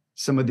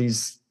some of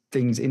these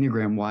things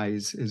Enneagram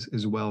wise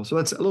as well. So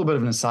that's a little bit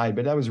of an aside,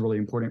 but that was really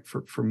important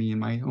for me in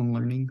my own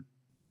learning.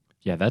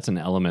 Yeah, that's an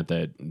element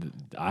that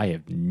I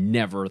have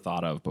never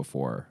thought of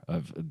before,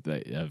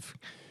 of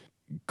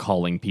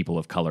calling people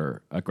of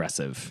color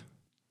aggressive.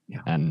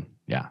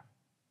 Yeah.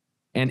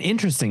 And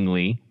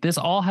interestingly, this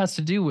all has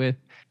to do with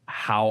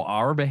how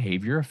our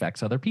behavior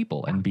affects other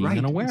people and being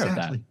unaware of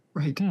that.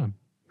 Right. Yeah.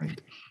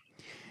 Right.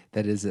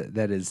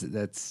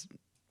 That's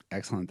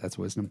excellent. That's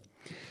wisdom.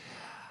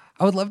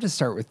 I would love to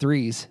start with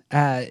threes.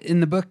 In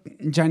the book,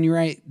 John, you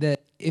write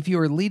that if you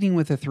are leading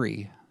with a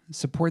three,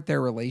 support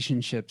their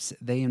relationships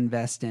they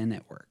invest in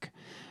at work.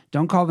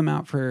 Don't call them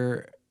out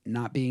for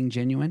not being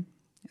genuine.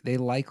 They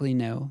likely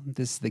know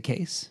this is the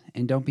case,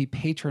 and don't be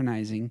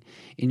patronizing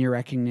in your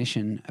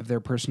recognition of their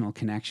personal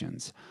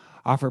connections.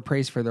 Offer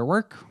praise for their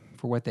work,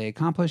 for what they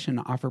accomplish, and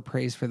offer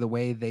praise for the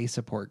way they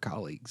support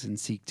colleagues and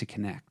seek to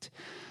connect.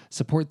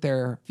 Support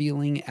their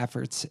feeling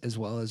efforts as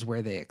well as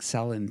where they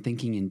excel in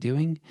thinking and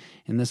doing,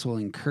 and this will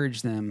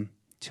encourage them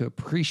to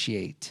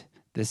appreciate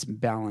this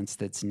balance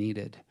that's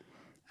needed.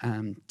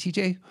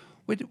 TJ,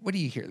 what do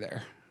you hear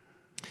there?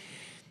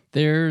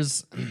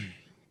 There's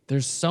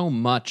so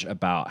much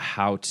about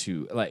how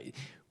to, like,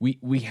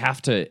 we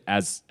have to,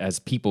 as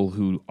people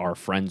who are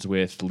friends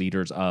with,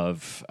 leaders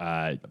of,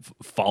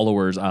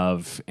 followers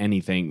of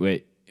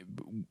anything,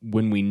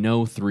 when we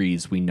know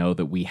threes, we know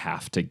that we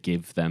have to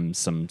give them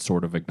some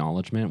sort of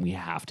acknowledgement. We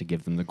have to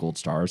give them the gold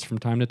stars from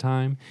time to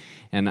time.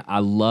 And I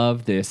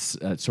love this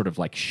sort of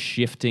like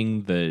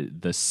shifting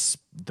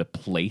the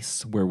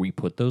place where we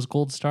put those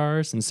gold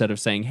stars. Instead of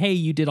saying, hey,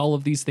 you did all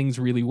of these things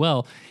really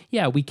well.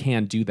 Yeah, we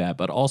can do that.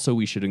 But also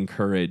we should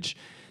encourage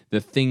the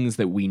things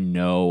that we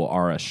know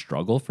are a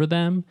struggle for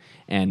them.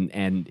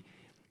 And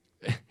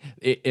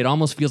it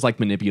almost feels like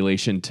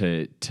manipulation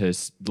to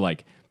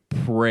like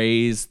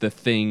praise the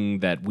thing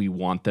that we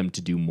want them to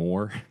do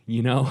more,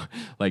 you know?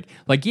 Like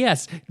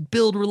yes,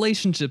 build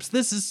relationships.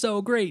 This is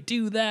so great.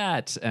 Do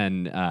that.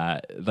 And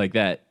like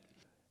that,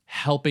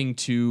 helping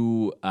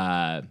to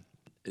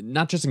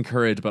not just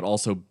encourage, but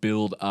also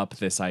build up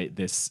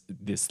this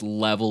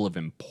level of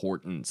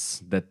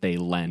importance that they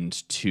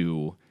lend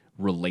to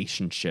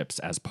relationships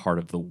as part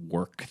of the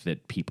work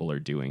that people are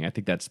doing. I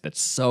think that's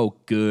so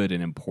good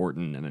and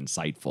important and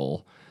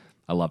insightful.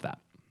 I love that.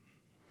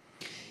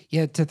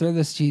 Yeah, to throw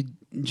this to you,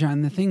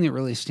 John, the thing that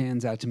really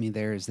stands out to me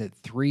there is that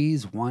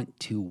threes want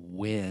to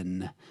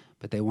win,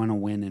 but they want to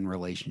win in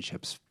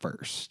relationships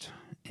first.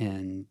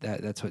 And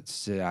that's what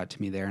stood out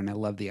to me there. And I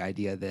love the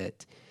idea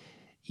that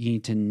you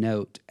need to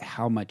note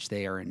how much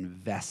they are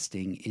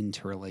investing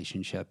into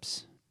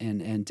relationships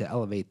and to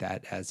elevate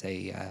that as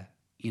a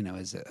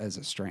as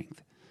a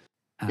strength.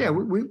 Yeah,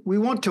 we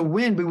want to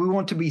win, but we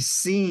want to be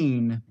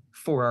seen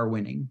for our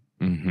winning.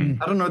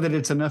 Mm-hmm. I don't know that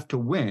it's enough to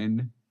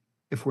win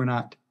if we're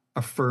not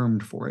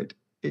affirmed for it.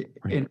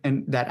 Right.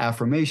 And that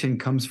affirmation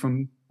comes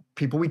from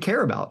people we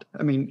care about.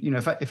 I mean,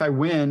 if I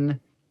win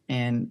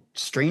and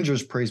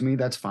strangers praise me,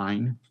 that's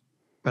fine.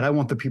 But I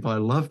want the people I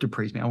love to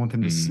praise me. I want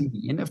them to see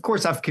me. And of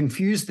course, I've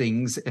confused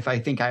things if I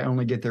think I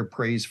only get their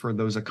praise for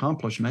those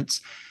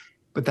accomplishments.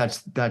 But that's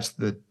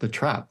the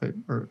trap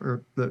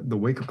or the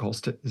wake-up call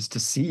is to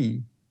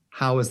see,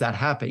 how is that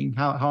happening?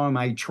 How am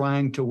I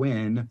trying to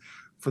win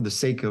for the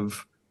sake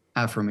of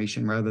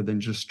affirmation rather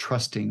than just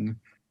trusting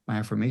my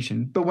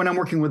affirmation? But when I'm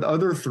working with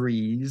other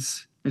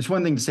threes, it's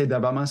one thing to say that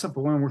about myself,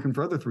 but when I'm working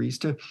for other threes,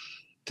 to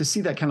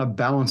see that kind of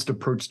balanced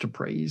approach to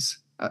praise.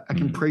 I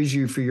can praise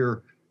you for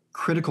your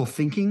critical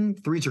thinking.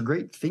 Threes are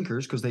great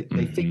thinkers because they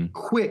think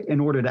quick in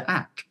order to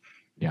act.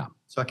 Yeah.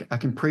 So I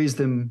can praise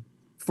them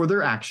for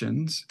their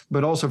actions,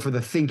 but also for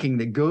the thinking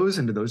that goes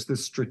into those,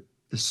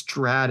 the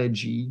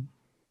strategy.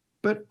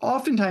 But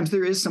oftentimes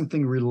there is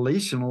something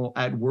relational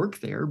at work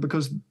there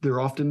because they're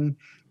often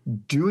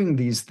doing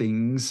these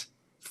things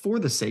for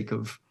the sake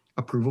of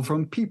approval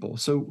from people.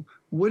 So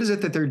what is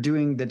it that they're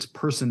doing that's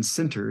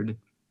person-centered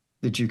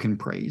that you can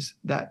praise?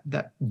 That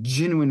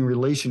genuine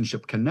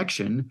relationship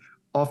connection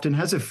often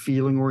has a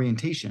feeling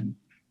orientation.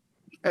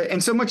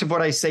 And so much of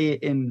what I say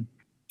in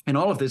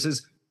all of this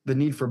is the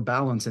need for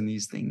balance in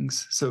these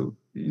things. So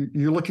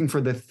you're looking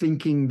for the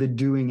thinking, the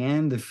doing,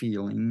 and the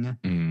feeling.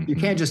 Mm-hmm. You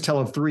can't just tell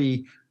a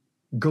three,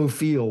 go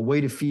feel,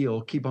 way to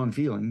feel, keep on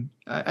feeling.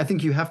 I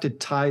think you have to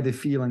tie the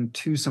feeling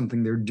to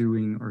something they're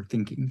doing or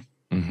thinking.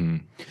 Mm-hmm.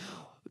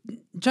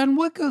 John,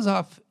 what goes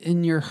off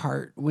in your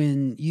heart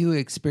when you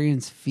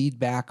experience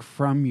feedback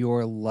from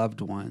your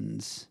loved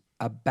ones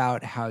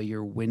about how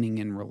you're winning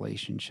in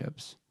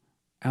relationships?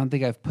 I don't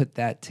think I've put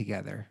that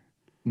together.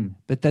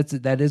 But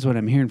that is what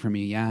I'm hearing from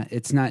you. Yeah,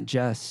 it's not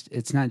just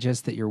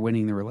that you're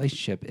winning the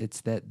relationship. It's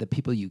that the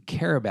people you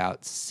care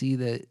about see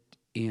that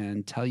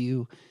and tell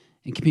you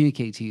and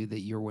communicate to you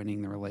that you're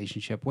winning the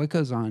relationship. What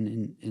goes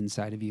on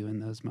inside of you in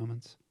those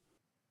moments?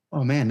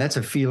 Oh man, that's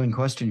a feeling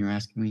question you're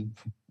asking me.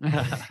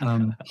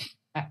 I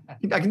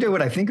can tell you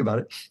what I think about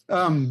it.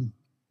 I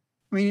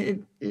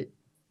mean, it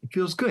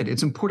feels good.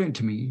 It's important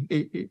to me.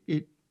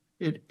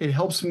 It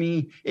helps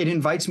me. It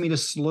invites me to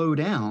slow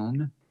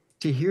down.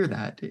 To hear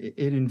that, it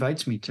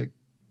invites me to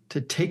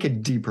take a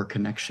deeper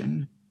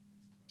connection.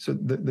 So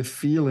the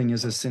feeling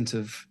is a sense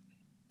of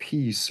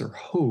peace or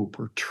hope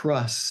or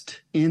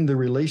trust in the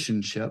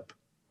relationship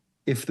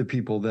if the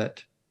people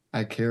that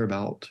I care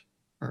about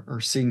are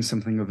seeing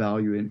something of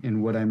value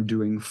in what I'm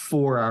doing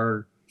for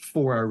our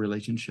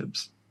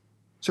relationships.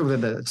 So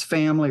whether that's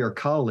family or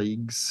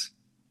colleagues,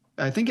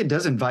 I think it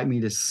does invite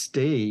me to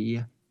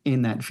stay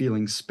in that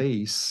feeling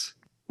space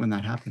when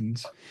that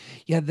happens.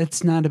 Yeah,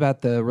 that's not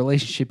about the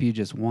relationship you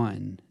just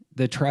won.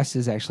 The trust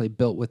is actually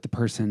built with the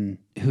person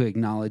who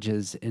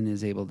acknowledges and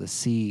is able to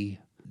see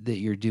that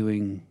you're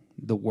doing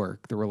the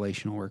work, the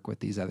relational work with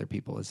these other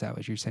people. Is that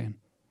what you're saying?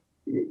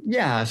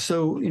 Yeah.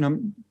 So,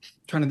 I'm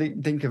trying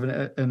to think of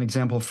an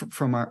example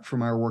from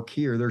our work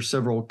here. There's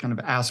several kind of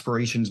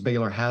aspirations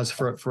Baylor has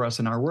for us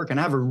in our work. And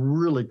I have a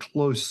really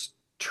close,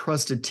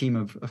 trusted team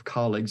of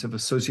colleagues, of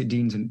associate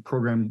deans and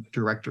program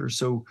directors.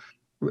 So,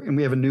 and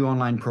we have a new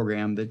online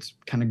program that's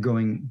kind of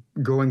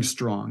going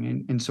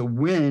strong. And so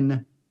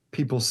when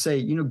people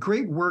say,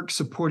 great work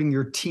supporting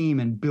your team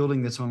and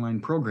building this online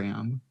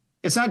program,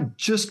 it's not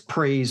just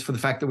praise for the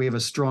fact that we have a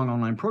strong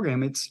online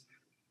program. It's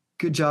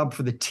good job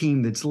for the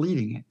team that's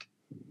leading it.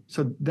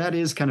 So that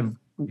is kind of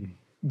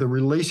the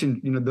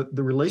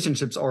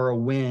relationships are a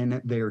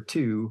win there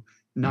too,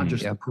 not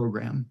just the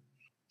program.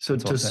 So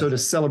to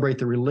celebrate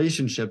the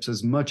relationships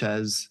as much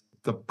as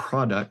the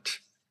product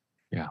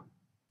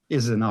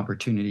is an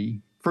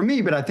opportunity for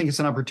me, but I think it's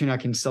an opportunity I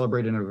can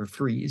celebrate in other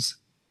threes.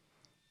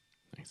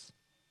 Nice.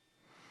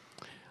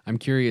 I'm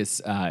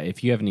curious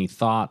if you have any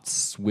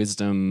thoughts,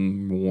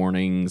 wisdom,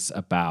 warnings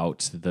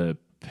about the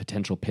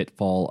potential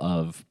pitfall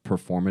of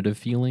performative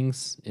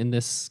feelings in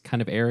this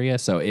kind of area.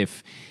 So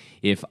if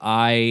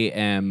I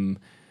am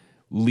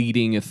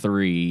leading a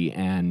 3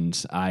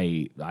 and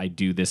I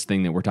do this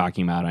thing that we're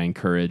talking about, I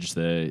encourage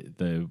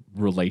the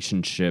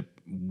relationship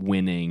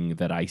winning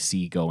that I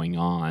see going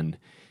on.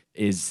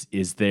 Is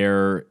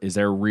there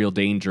real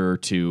danger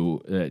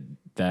to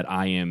that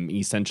I am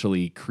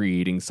essentially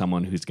creating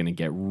someone who's going to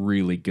get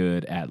really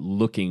good at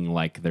looking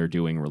like they're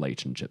doing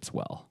relationships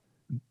well?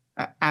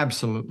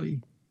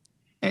 Absolutely.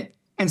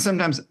 And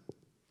sometimes,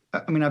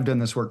 I mean, I've done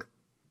this work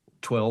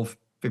 12,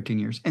 15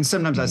 years, and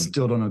sometimes I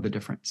still don't know the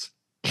difference.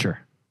 Sure.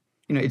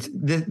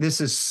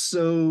 This is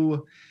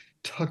so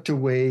tucked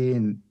away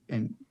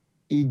and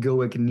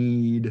egoic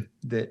need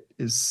that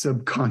is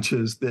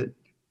subconscious, that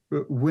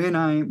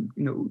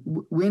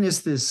when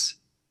is this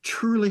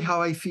truly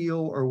how I feel,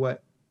 or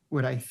what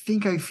I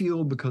think I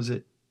feel, because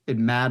it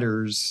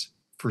matters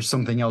for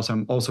something else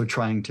I'm also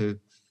trying to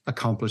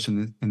accomplish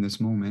in this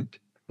moment.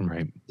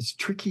 Right. It's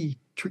tricky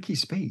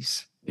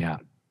space. Yeah.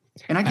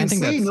 And I can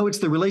say, no, it's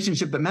the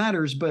relationship that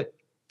matters, but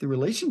the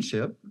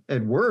relationship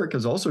at work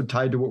is also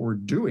tied to what we're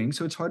doing.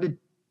 So it's hard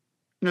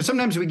to,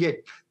 sometimes we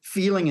get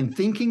feeling and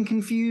thinking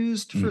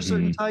confused for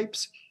certain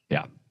types.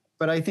 Yeah.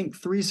 But I think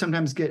 3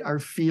 sometimes get our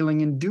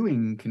feeling and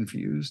doing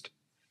confused.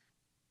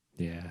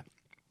 Yeah.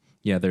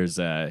 Yeah.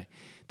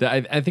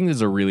 I think this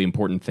is a really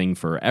important thing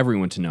for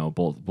everyone to know,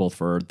 both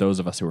for those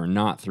of us who are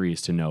not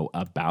 3s to know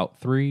about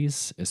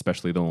 3s,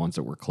 especially the ones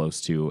that we're close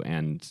to,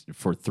 and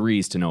for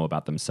 3s to know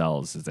about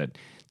themselves, is that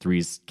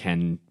 3s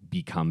can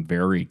become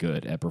very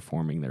good at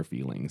performing their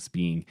feelings,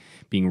 being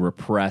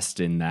repressed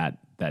in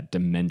that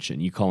dimension.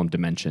 You call them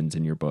dimensions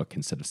in your book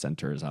instead of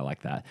centers. I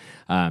like that.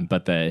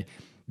 But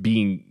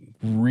being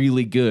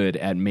really good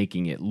at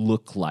making it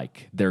look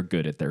like they're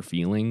good at their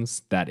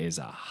feelings, that is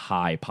a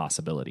high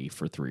possibility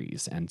for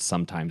 3s. And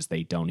sometimes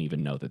they don't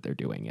even know that they're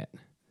doing it.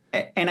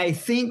 And I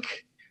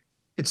think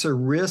it's a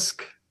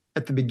risk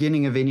at the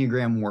beginning of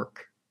Enneagram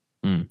work.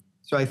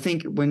 So I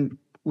think when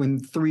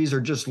 3s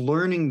are just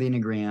learning the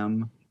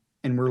Enneagram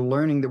and we're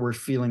learning that we're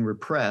feeling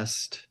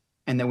repressed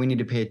and that we need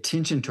to pay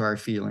attention to our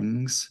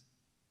feelings,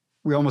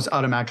 we almost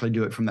automatically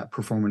do it from that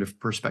performative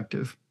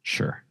perspective.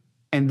 Sure.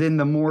 And then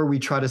the more we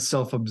try to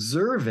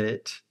self-observe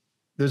it,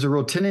 there's a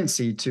real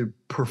tendency to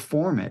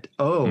perform it.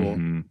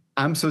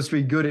 I'm supposed to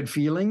be good at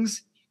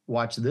feelings.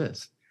 Watch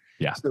this.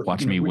 Yeah. So,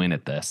 watch me win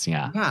at this.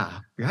 Yeah. Yeah.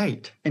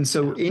 Right. And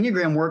so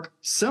Enneagram work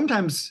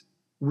sometimes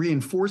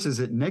reinforces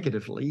it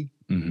negatively,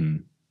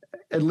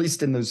 at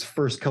least in those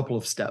first couple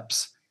of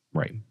steps.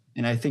 Right.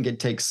 And I think it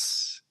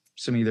takes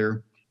some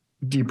either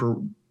deeper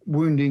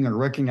wounding or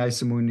recognize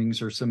some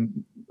woundings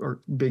or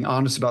being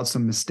honest about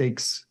some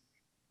mistakes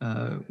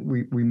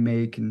we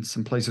make in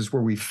some places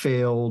where we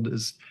failed,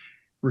 as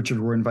Richard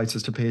Rohr invites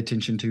us to pay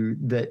attention to,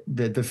 that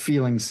the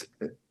feelings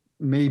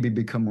maybe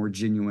become more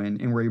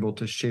genuine and we're able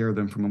to share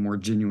them from a more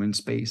genuine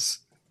space.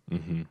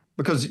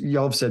 Because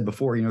y'all have said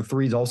before,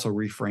 3s also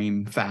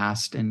reframe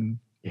fast, and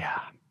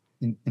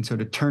so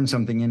to turn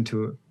something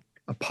into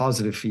a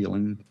positive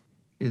feeling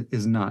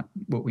is not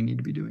what we need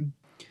to be doing.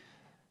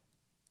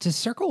 To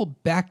circle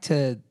back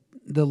to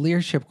the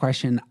leadership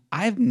question,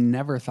 I've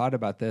never thought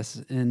about this.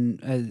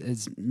 And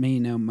as may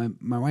know,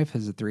 my wife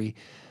has a 3.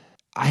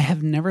 I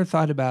have never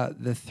thought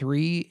about the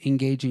 3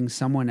 engaging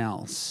someone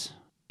else.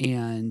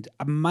 And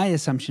my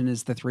assumption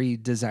is the 3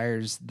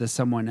 desires the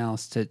someone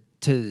else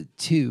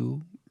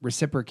to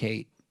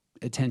reciprocate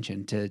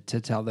attention, to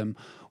tell them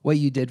what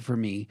you did for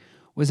me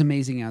was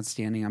amazing,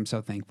 outstanding. I'm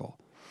so thankful.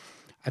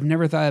 I've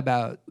never thought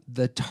about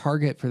the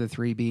target for the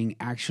 3 being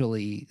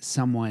actually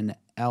someone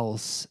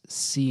else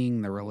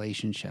seeing the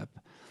relationship.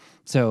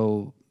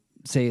 So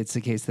say it's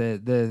the case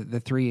that the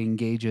 3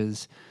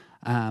 engages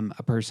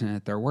a person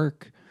at their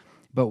work,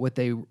 but what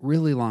they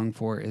really long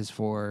for is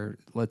for,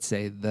 let's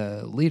say,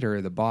 the leader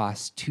or the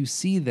boss to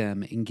see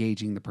them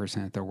engaging the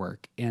person at their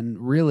work. And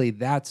really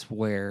that's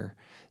where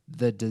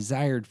the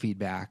desired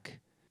feedback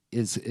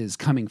is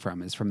coming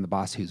from, is from the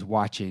boss who's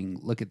watching.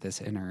 Look at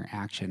this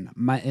interaction.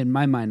 In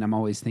my mind, I'm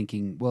always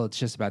thinking, well, it's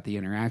just about the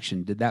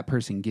interaction. Did that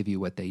person give you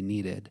what they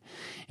needed?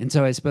 And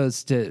so I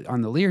suppose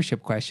on the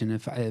leadership question,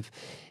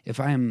 if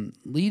I'm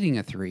leading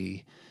a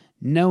 3,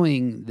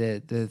 knowing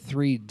that the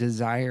 3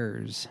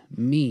 desires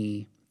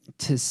me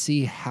to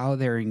see how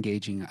they're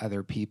engaging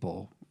other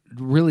people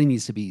really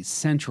needs to be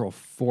central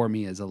for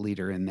me as a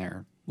leader in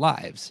their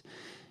lives,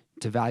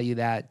 to value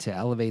that, to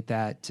elevate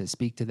that, to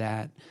speak to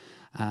that.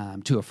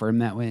 To affirm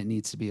that when it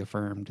needs to be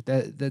affirmed.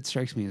 That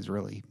strikes me as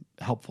really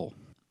helpful.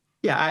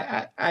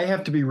 Yeah, I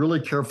have to be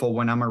really careful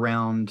when I'm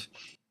around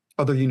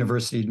other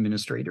university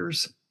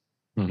administrators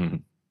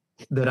Mhm.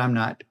 that I'm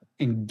not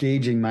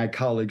engaging my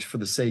colleagues for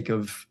the sake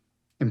of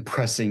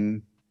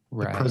impressing the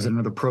Right. president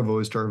or the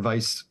provost or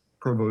vice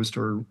provost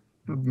or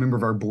a member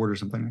of our board or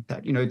something like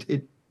that.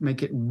 It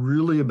make it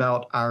really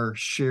about our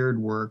shared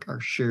work,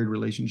 our shared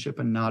relationship,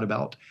 and not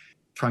about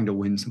trying to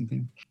win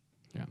something.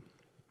 Yeah.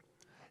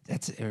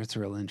 It's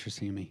real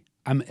interesting to me.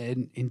 I'm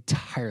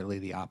entirely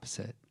the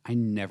opposite. I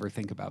never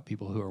think about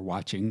people who are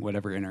watching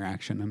whatever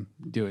interaction I'm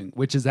doing,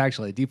 which is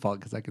actually a default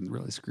because I can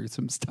really screw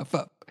some stuff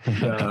up.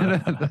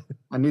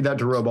 I need that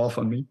to rub off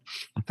on me.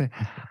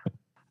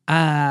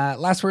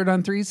 Last word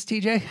on threes,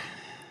 TJ?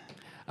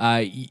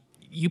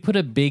 You put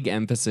a big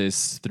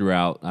emphasis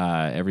throughout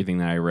everything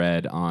that I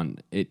read on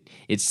it.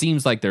 It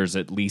seems like there's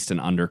at least an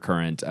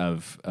undercurrent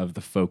of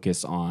the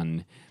focus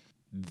on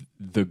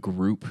the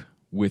group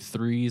with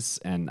threes,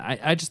 and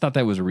I just thought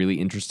that was a really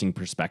interesting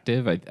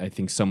perspective. I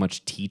think so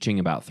much teaching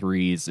about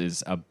threes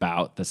is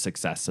about the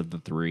success of the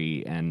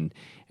three, and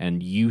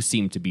you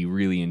seem to be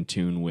really in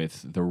tune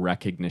with the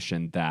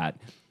recognition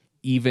that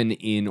even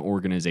in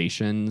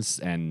organizations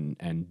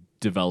and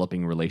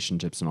developing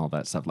relationships and all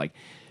that stuff, like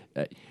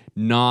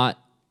not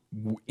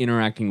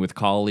interacting with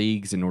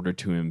colleagues in order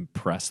to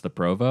impress the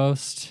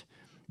provost,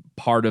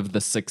 part of the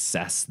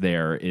success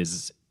there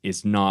is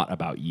not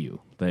about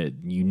you. That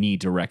you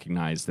need to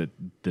recognize that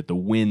the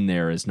win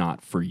there is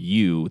not for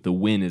you. The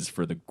win is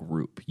for the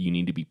group. You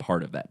need to be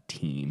part of that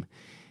team.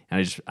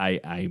 And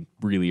I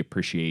really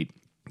appreciate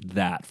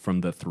that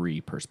from the three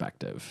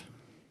perspective.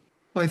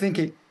 Well, I think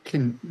it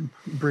can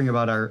bring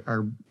about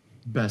our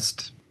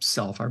best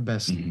self, our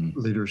best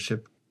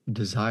leadership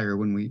desire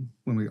when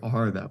we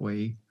are that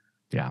way.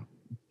 Yeah.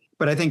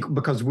 But I think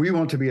because we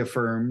want to be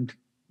affirmed,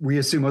 we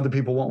assume other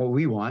people want what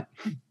we want.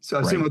 So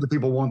I assume Right. other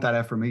people want that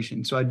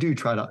affirmation. So I do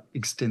try to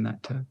extend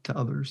that to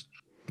others.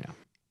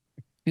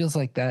 Feels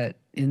like that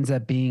ends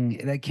up being,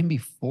 that can be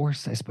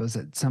forced, I suppose,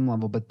 at some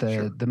level. But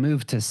the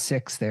move to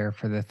 6 there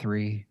for the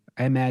 3,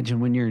 I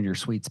imagine when you're in your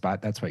sweet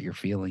spot, that's what you're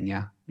feeling.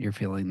 Yeah. You're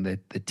feeling the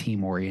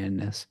team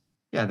orientedness.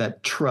 Yeah,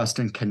 that trust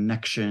and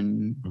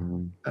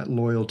connection, that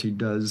loyalty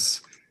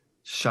does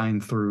shine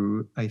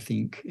through, I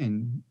think,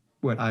 in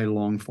what I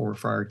long for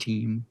our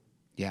team.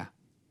 Yeah.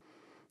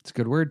 It's a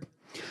good word.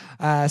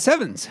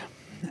 7s.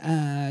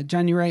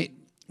 John, you write,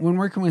 when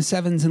working with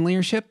 7s in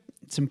leadership,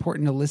 it's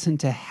important to listen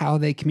to how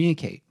they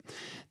communicate.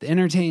 The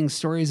entertaining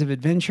stories of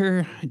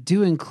adventure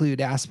do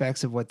include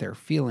aspects of what they're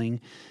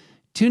feeling.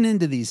 Tune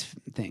into these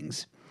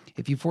things.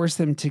 If you force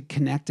them to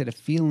connect at a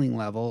feeling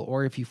level,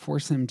 or if you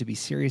force them to be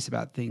serious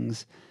about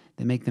things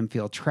that make them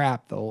feel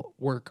trapped, they'll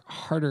work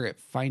harder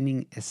at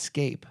finding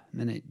escape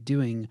than at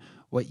doing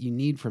what you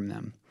need from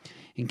them.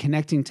 In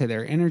connecting to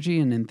their energy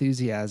and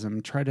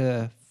enthusiasm, try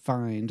to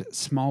find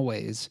small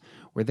ways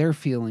where their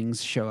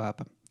feelings show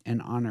up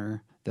and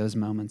honor those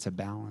moments of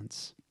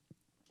balance.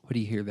 What do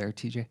you hear there,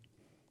 TJ?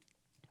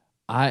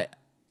 I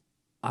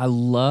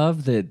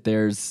love that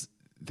there's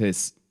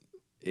this,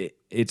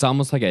 it's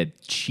almost like a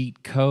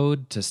cheat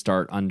code to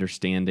start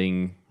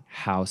understanding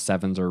how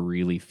 7s are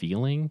really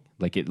feeling.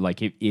 Like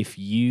if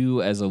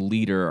you as a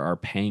leader are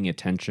paying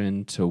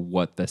attention to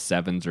what the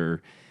 7s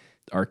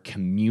are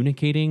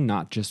communicating,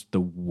 not just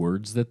the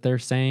words that they're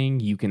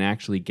saying, you can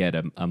actually get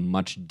a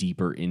much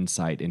deeper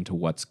insight into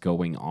what's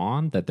going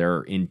on that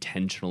they're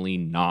intentionally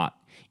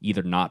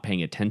either not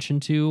paying attention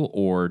to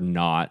or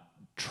not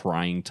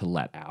trying to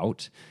let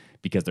out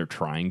because they're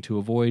trying to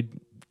avoid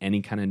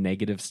any kind of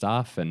negative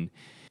stuff. And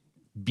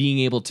being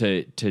able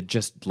to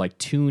just like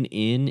tune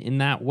in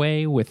that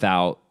way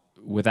without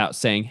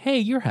saying, hey,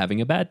 you're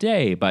having a bad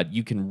day, but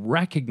you can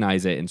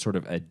recognize it and sort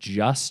of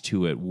adjust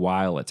to it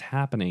while it's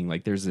happening.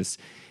 Like there's this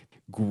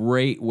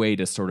great way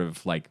to sort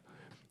of like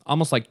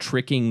almost like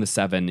tricking the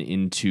 7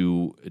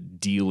 into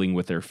dealing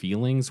with their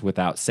feelings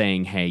without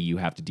saying, hey, you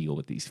have to deal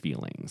with these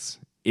feelings.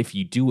 If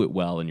you do it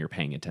well and you're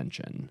paying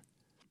attention.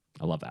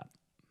 I love that.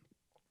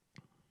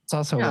 It's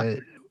also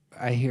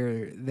I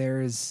hear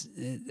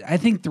I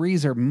think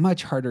 3s are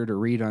much harder to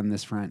read on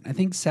this front. I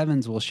think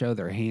 7s will show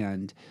their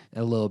hand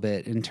a little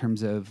bit in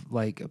terms of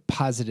like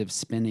positive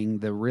spinning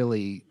the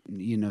really,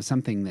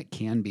 something that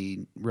can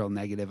be real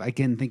negative. I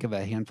can think of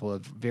a handful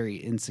of very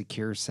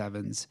insecure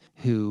 7s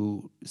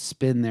who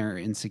spin their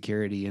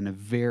insecurity in a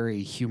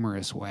very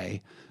humorous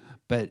way.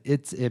 But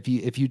it's if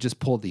you just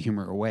pull the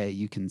humor away,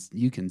 you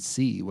can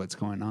see what's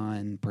going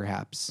on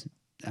perhaps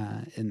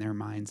in their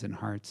minds and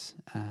hearts.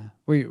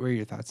 What are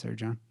your thoughts there,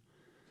 John?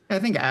 I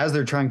think as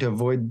they're trying to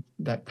avoid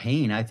that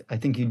pain, I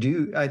think you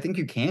do. I think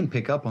you can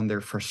pick up on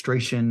their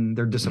frustration,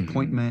 their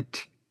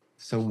disappointment.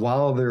 So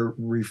while they're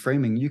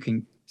reframing, you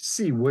can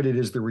see what it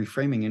is they're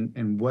reframing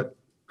and what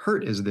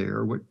hurt is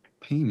there, what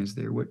pain is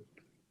there.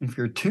 If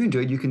you're attuned to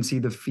it, you can see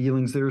the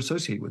feelings that are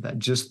associated with that.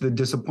 Just the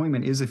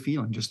disappointment is a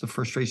feeling. Just the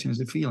frustration is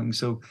a feeling.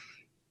 So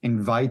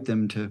invite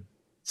them to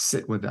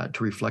sit with that,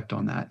 to reflect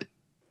on that.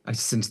 I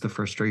sense the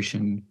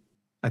frustration.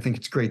 I think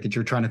it's great that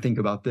you're trying to think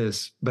about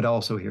this, but I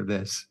also hear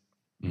this.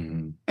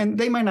 And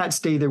they might not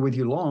stay there with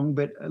you long,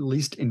 but at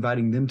least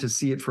inviting them to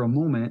see it for a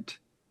moment,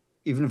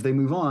 even if they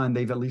move on,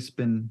 they've at least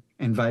been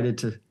invited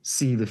to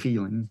see the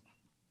feeling.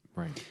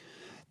 Right.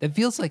 That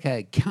feels like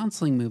a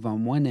counseling move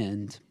on one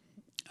end.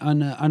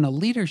 On a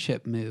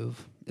leadership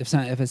move, if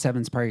a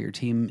seven's part of your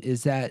team,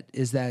 is that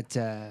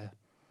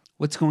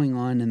what's going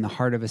on in the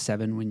heart of a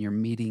seven when you're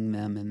meeting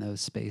them in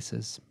those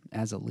spaces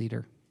as a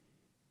leader?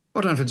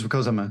 I don't know if it's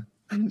because I'm a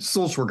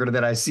social worker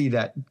that I see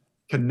that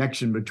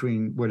connection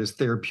between what is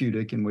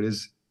therapeutic and what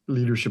is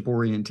leadership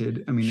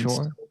oriented. I mean,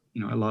 Sure.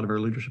 a lot of our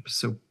leadership is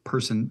so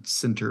person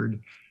centered,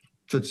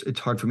 so it's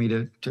hard for me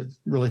to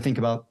really think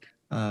about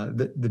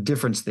the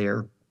difference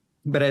there.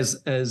 But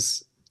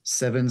as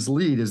sevens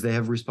lead, as they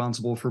have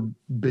responsible for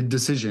big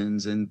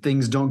decisions and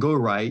things don't go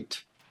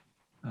right,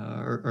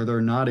 or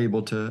they're not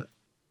able to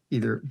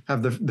either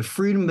have the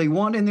freedom they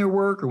want in their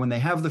work, or when they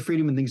have the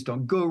freedom and things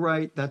don't go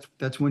right,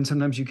 that's when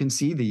sometimes you can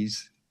see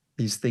these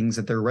things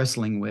that they're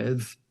wrestling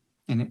with,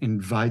 and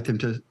invite them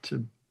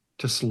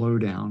to slow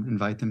down,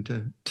 invite them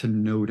to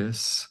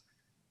notice,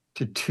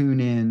 to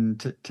tune in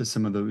to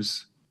some of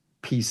those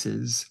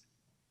pieces.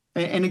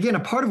 And again, a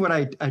part of what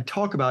I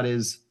talk about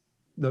is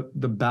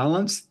the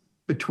balance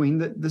between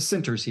the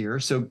centers here.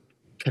 So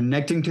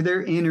connecting to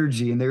their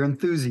energy and their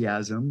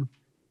enthusiasm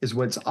is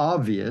what's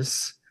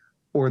obvious,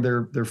 or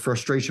their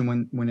frustration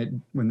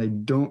when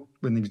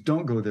things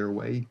don't go their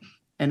way,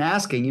 and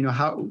asking,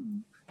 how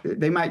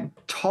they might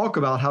talk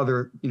about how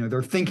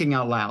they're thinking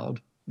out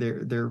loud.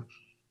 They're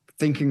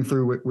thinking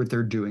through what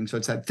they're doing. So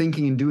it's that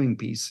thinking and doing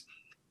piece.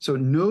 So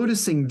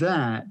noticing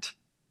that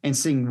and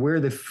seeing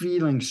where the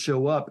feelings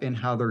show up and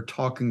how they're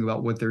talking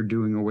about what they're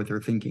doing or what they're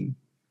thinking.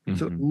 Mm-hmm.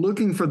 So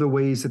looking for the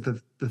ways that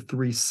the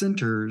three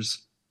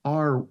centers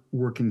are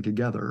working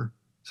together.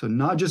 So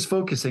not just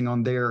focusing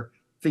on their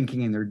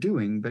thinking and their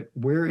doing, but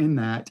where in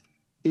that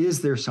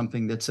is there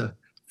something that's a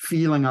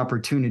feeling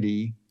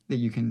opportunity that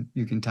you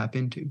can tap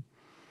into.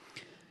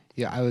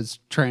 Yeah, I was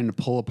trying to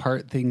pull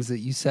apart things that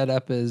you set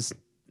up as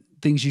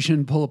things you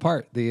shouldn't pull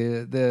apart.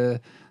 In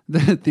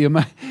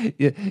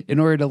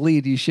order to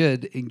lead, you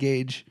should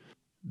engage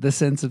the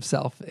sense of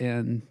self,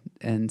 and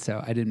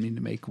so I didn't mean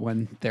to make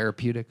one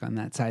therapeutic on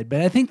that side,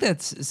 but I think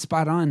that's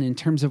spot on in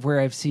terms of where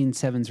I've seen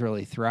sevens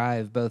really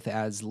thrive, both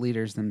as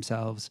leaders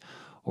themselves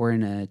or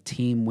in a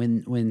team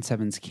when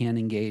sevens can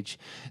engage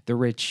the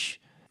rich,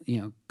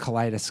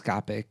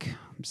 kaleidoscopic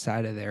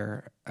side of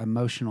their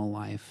emotional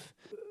life.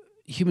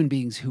 Human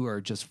beings who are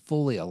just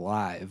fully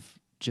alive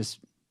just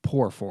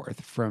pour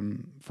forth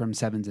from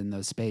sevens in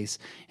those space,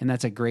 and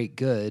that's a great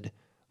good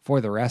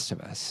for the rest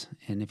of us.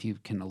 And if you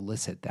can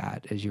elicit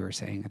that, as you were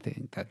saying, I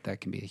think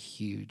that can be a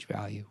huge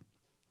value.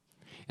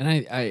 And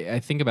I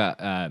think about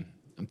I'm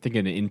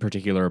thinking in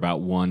particular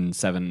about one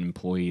seven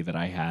employee that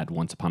I had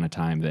once upon a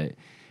time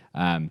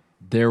that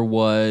there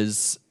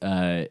was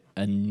a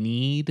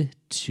need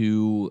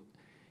to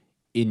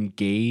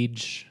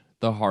engage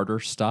the harder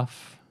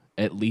stuff,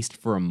 at least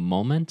for a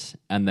moment,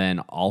 and then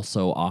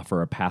also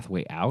offer a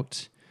pathway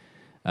out.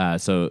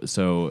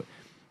 So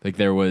like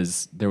there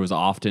was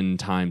often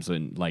times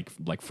when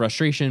like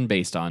frustration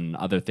based on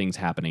other things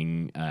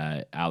happening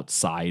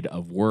outside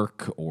of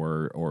work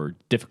or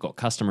difficult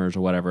customers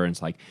or whatever. And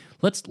it's like,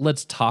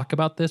 let's talk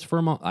about this for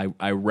a moment.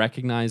 I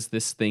recognize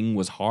this thing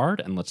was hard,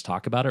 and let's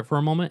talk about it for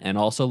a moment. And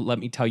also let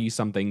me tell you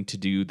something to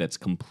do that's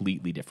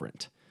completely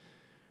different,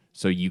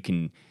 so you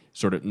can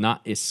sort of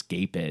not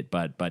escape it,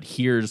 but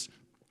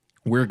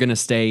we're going to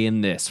stay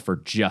in this for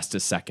just a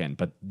second,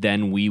 but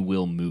then we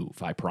will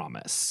move, I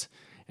promise.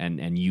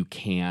 And you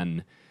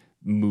can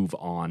move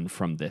on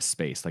from this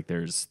space. Like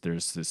there's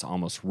this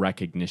almost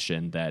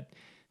recognition that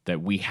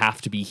we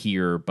have to be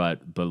here,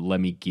 but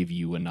let me give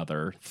you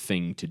another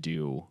thing to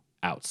do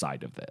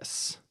outside of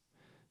this.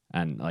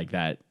 And like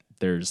that,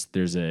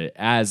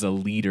 as a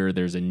leader,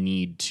 there's a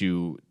need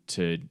to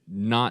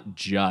not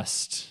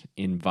just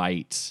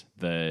invite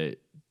the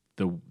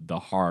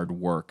hard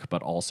work,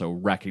 but also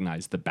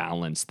recognize the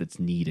balance that's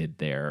needed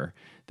there,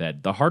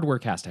 that the hard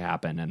work has to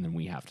happen, and then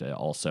we have to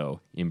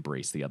also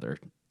embrace the other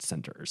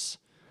centers.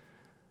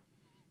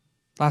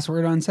 Last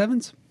word on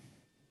sevens?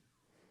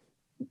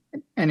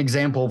 An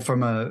example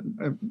from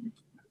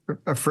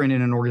a friend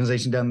in an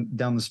organization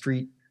down the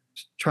street,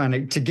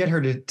 trying to get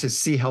her to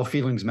see how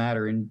feelings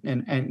matter.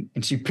 And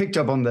she picked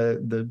up on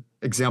the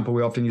example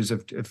we often use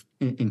of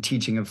in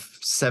teaching of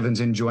sevens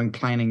enjoying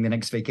planning the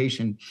next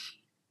vacation.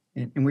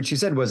 And what she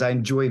said was, I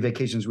enjoy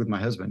vacations with my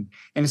husband.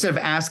 And instead of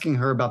asking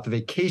her about the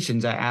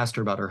vacations, I asked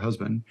her about her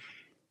husband.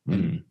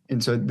 And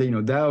so,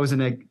 that was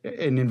an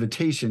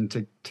invitation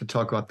to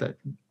talk about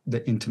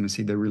the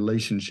intimacy, the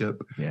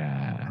relationship.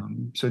 Yeah.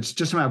 So it's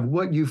just about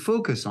what you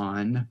focus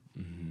on.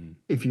 Mm-hmm.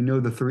 If you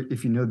know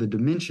the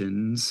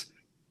dimensions,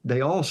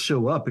 they all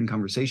show up in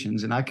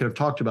conversations. And I could have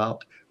talked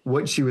about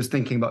what she was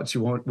thinking about,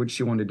 what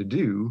she wanted to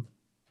do.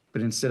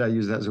 But instead, I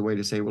use that as a way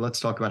to say, well, let's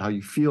talk about how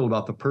you feel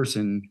about the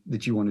person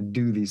that you want to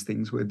do these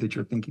things with, that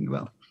you're thinking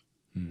about.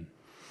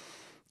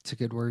 It's a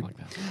good word. I like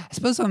that. I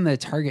suppose on the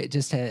target,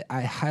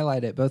 I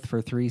highlight it both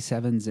for 3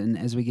 7s and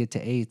as we get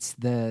to 8s,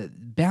 the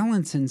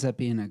balance ends up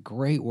being a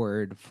great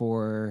word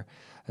for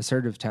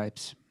assertive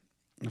types,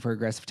 for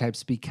aggressive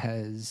types,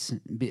 because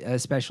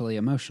especially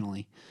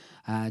emotionally.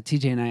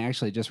 TJ and I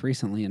actually just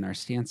recently in our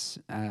stance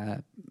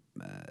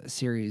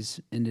series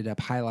ended up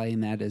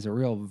highlighting that as a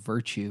real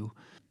virtue.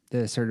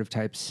 The assertive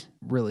types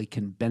really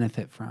can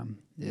benefit from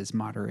is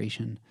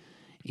moderation.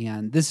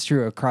 And this is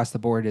true across the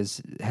board, as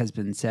has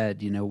been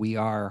said. We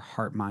are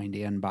heart, mind,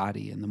 and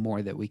body, and the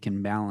more that we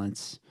can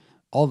balance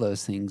all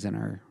those things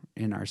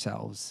in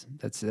ourselves,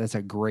 that's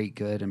a great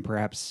good. And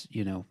perhaps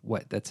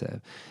that's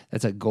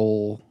a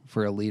goal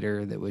for a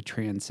leader that would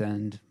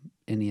transcend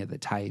any of the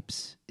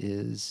types.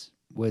 Is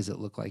what does it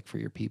look like for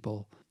your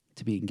people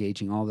to be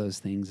engaging all those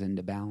things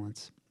into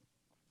balance?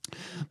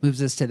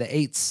 Moves us to the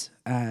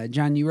 8s.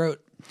 John, you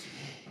wrote,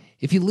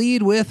 if you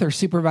lead with or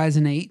supervise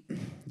an 8,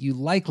 you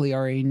likely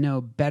already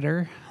know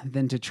better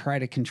than to try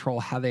to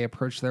control how they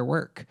approach their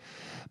work.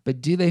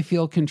 But do they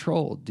feel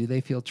controlled? Do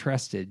they feel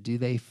trusted? Do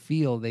they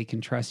feel they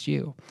can trust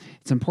you?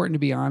 It's important to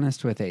be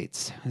honest with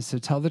 8s. So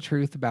tell the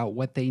truth about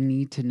what they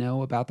need to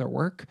know about their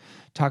work.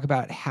 Talk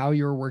about how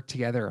your work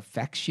together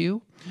affects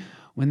you.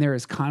 When there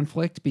is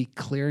conflict, be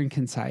clear and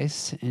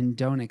concise and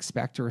don't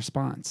expect a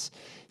response.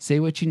 Say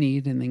what you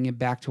need and then get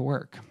back to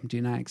work. Do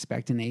not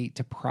expect an 8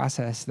 to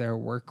process their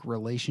work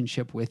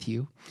relationship with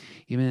you.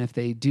 Even if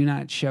they do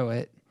not show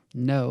it,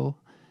 know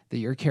that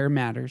your care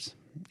matters,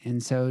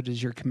 and so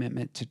does your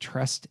commitment to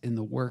trust in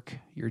the work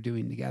you're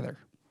doing together.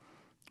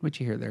 What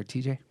you hear there,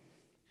 TJ?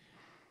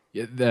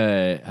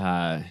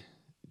 Yeah,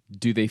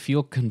 do they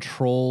feel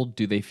controlled?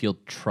 Do they feel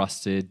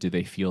trusted? Do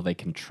they feel they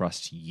can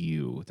trust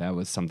you? That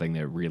was something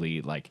that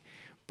really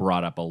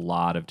brought up a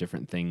lot of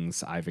different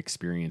things I've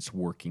experienced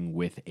working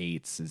with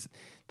 8s. Is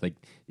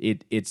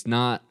it's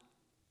not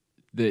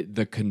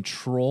the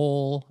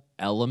control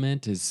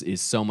element is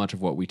so much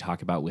of what we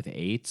talk about with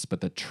 8s,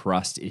 but the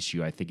trust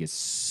issue I think is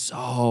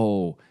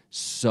so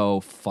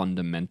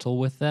fundamental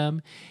with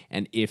them.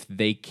 And if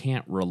they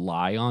can't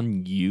rely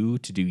on you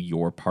to do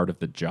your part of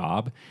the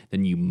job,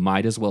 then you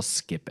might as well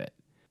skip it.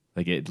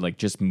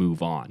 Just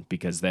move on,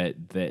 because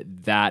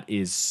that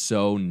is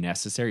so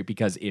necessary.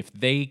 Because if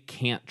they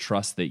can't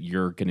trust that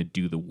you're going to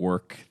do the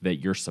work that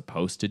you're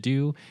supposed to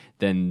do,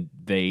 then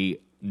they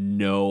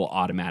know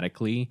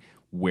automatically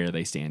where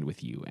they stand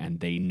with you,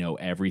 and they know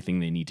everything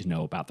they need to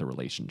know about the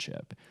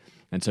relationship.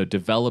 And so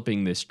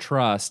developing this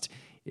trust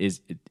is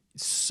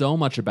so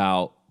much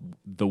about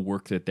the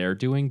work that they're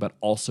doing, but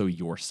also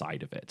your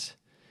side of it,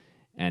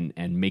 and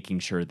making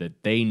sure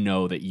that they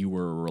know that you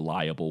were a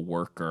reliable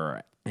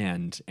worker,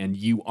 and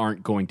you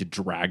aren't going to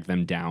drag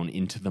them down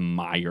into the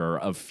mire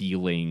of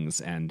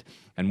feelings. And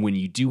when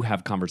you do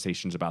have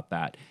conversations about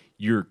that,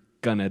 you're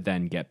gonna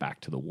then get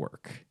back to the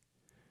work.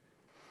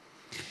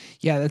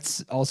 Yeah,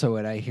 that's also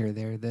what I hear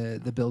there.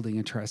 The building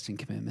of trust and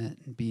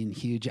commitment being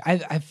huge.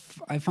 I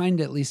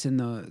find, at least in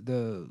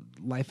the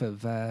life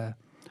of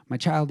my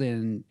child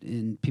and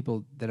in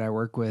people that I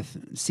work with,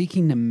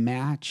 seeking to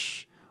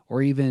match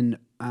or even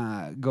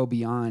go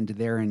beyond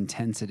their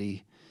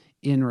intensity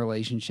in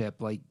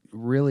relationship, like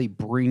really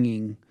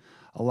bringing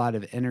a lot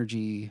of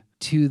energy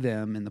to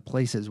them in the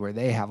places where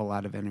they have a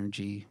lot of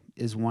energy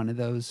is one of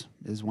those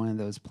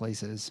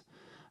places.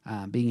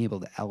 Being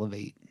able to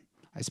elevate,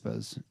 I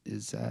suppose,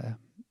 is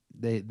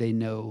they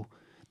know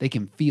they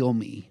can feel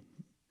me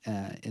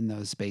in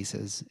those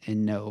spaces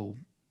and know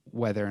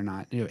whether or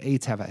not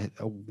 8s have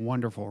a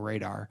wonderful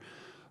radar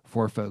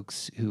for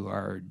folks who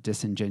are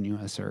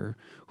disingenuous or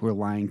who are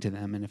lying to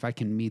them. And if I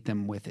can meet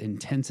them with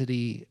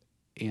intensity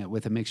and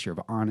with a mixture of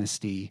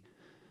honesty,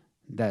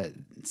 that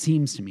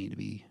seems to me to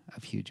be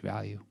of huge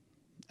value.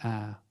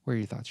 What are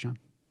your thoughts, John?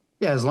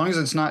 Yeah, as long as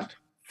it's not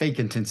fake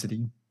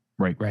intensity.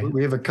 Right.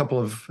 We have a couple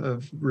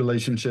of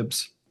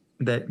relationships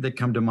that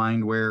come to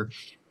mind where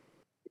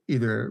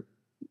either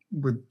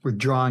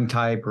withdrawing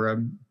type or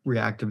a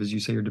reactive, as you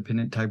say, or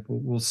dependent type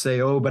will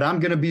say, oh, but I'm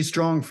going to be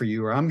strong for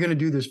you, or I'm going to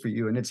do this for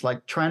you. And it's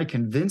like trying to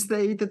convince the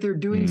 8 that they're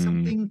doing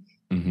something.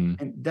 Mm-hmm.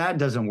 And that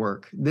doesn't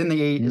work. Then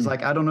the 8 is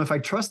like, I don't know if I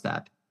trust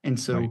that. And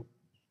so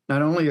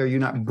not only are you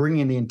not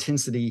bringing the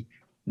intensity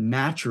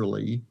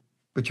naturally,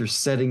 but you're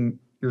setting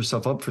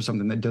yourself up for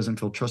something that doesn't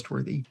feel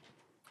trustworthy.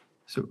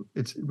 So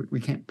we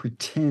can't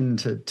pretend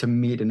to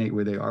meet an 8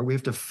 where they are. We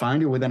have to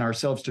find it within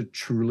ourselves to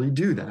truly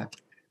do that.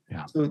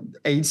 Yeah. So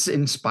 8s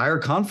inspire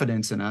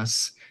confidence in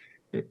us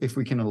if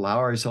we can allow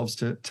ourselves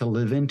to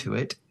live into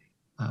it.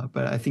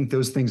 But I think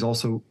those things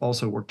also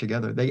work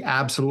together. They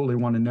absolutely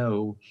want to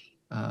know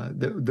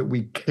that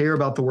we care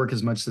about the work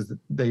as much as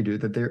they do,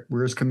 that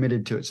we're as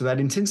committed to it. So that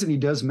intensity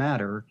does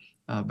matter,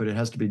 but it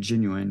has to be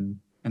genuine,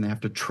 and they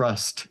have to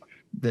trust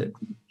that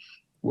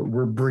what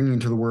we're bringing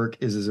to the work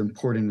is as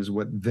important as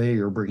what they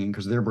are bringing,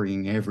 because they're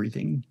bringing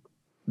everything.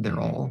 They're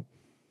all.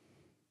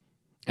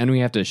 And we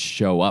have to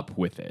show up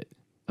with it.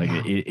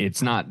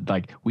 It's not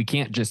like we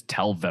can't just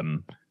tell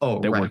them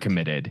that we're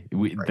committed.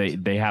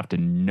 They have to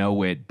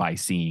know it by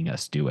seeing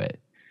us do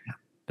it. Yeah.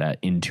 That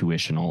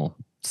intuitional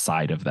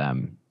side of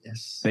them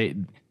Yes.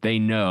 They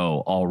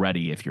know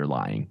already if you're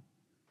lying.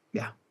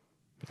 Yeah.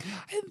 I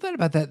hadn't thought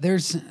about that.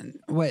 There's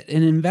what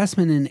an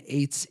investment in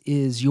eights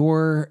is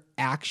your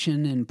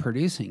action in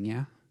producing.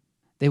 Yeah,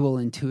 they will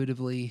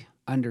intuitively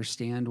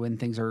understand when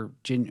things are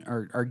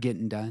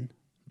getting done.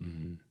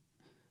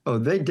 Oh,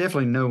 they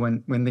definitely know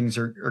when things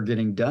are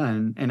getting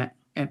done. And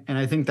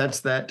I think that's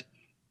that,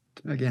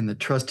 again, the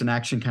trust and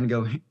action kind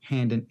of go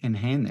hand in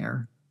hand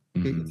there.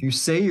 If you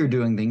say you're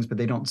doing things, but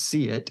they don't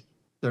see it,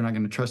 they're not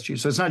going to trust you.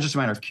 So it's not just a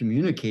matter of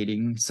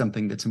communicating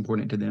something that's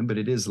important to them, but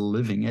it is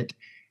living it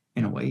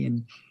in a way.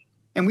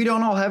 And we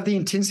don't all have the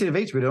intensity of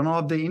eights. We don't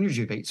all have the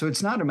energy of eight. So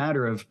it's not a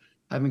matter of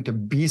having to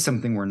be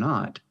something we're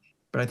not.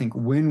 But I think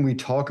when we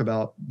talk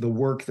about the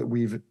work that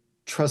we've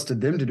trusted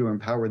them to do,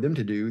 empower them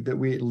to do, that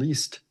we at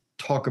least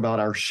talk about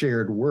our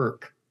shared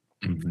work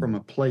from a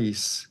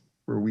place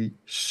where we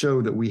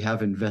show that we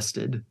have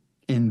invested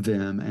in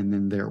them and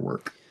in their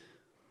work.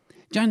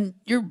 John,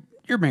 you're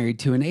married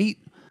to an eight,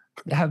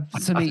 have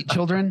some eight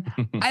children.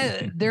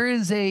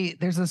 There's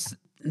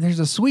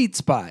a sweet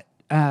spot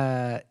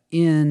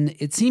in.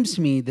 It seems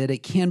to me that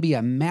it can be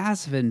a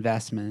massive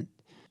investment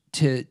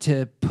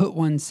to put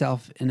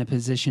oneself in a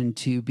position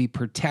to be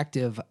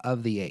protective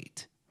of the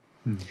eight,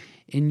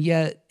 and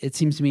yet it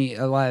seems to me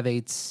a lot of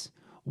eights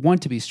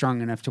want to be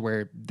strong enough to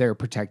where they're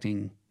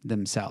protecting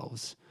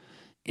themselves.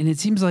 And it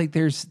seems like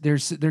there's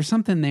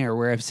something there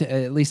where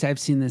at least I've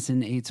seen this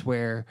in eights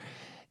where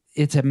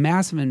it's a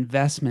massive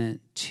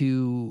investment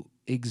to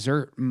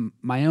exert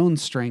my own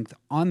strength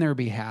on their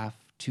behalf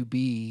to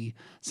be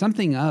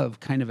something of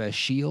kind of a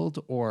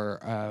shield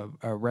or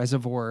a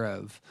reservoir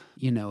of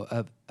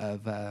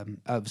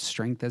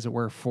strength, as it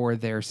were, for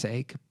their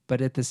sake.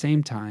 But at the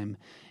same time,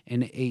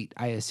 an eight,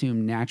 I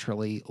assume,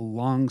 naturally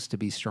longs to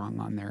be strong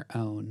on their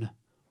own.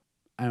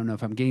 I don't know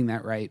if I'm getting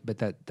that right, but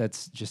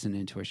that's just an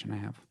intuition I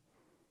have.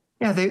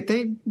 Yeah,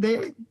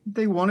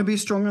 they want to be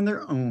strong on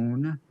their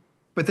own,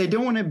 but they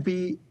don't want to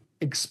be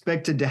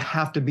expected to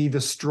have to be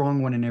the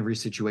strong one in every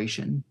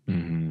situation.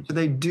 So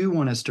they do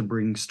want us to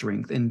bring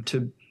strength and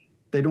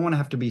they don't want to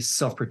have to be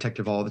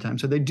self-protective all the time.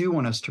 So they do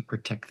want us to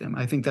protect them.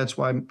 I think that's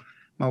why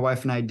my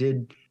wife and I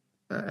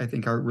I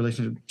think our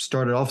relationship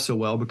started off so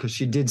well, because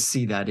she did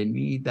see that in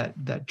me,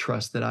 that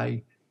trust that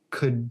I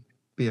could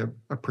be a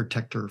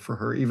protector for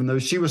her, even though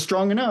she was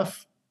strong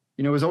enough.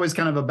 It was always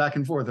kind of a back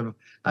and forth of,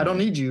 I don't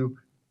need you,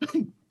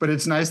 but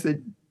it's nice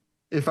that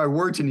if I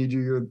were to need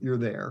you, you're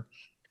there.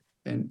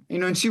 And,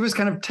 and she was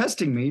kind of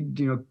testing me,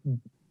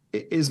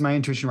 is my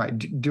intuition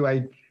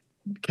right?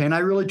 Can I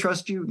really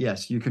trust you?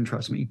 Yes, you can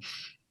trust me.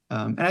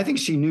 And I think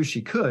she knew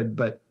she could,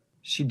 but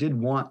she did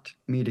want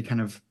me to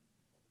kind of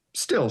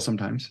still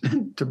sometimes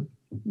to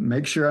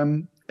make sure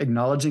I'm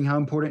acknowledging how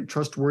important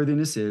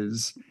trustworthiness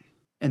is,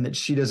 and that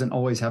she doesn't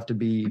always have to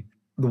be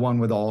the one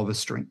with all the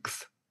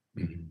strength.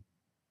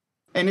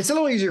 And it's a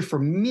little easier for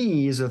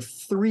me as a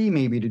 3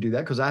 maybe to do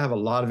that, because I have a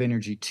lot of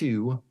energy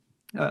too.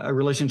 A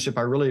relationship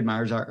I really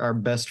admire is our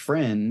best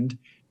friend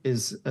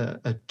is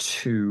a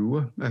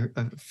 2,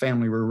 a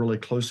family we're really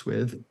close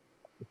with.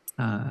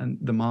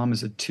 The mom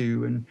is a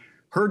 2 and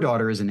her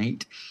daughter is an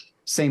 8,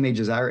 same age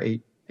as our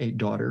 8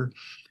 daughter.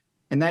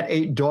 And that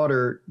 8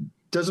 daughter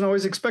doesn't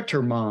always expect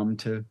her mom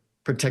to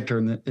protect her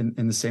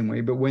in the same way.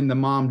 But when the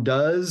mom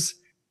does,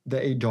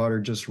 the 8 daughter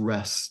just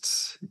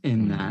rests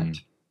in that.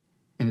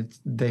 And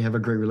they have a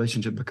great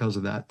relationship because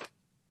of that.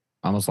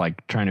 Almost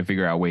like trying to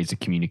figure out ways to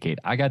communicate.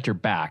 I got your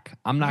back.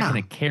 I'm not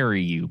going to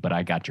carry you, but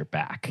I got your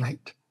back.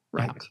 Right.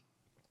 Yeah.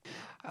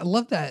 I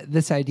love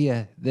this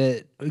idea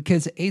that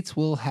because 8s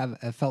will have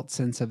a felt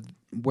sense of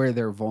where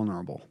they're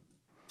vulnerable.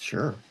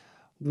 Sure.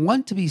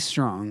 Want to be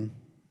strong,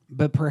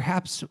 but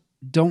perhaps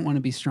don't want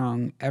to be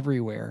strong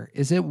everywhere.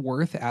 Is it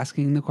worth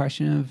asking the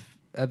question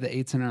of the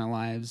 8s in our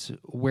lives,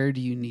 where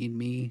do you need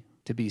me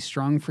to be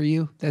strong for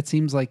you? That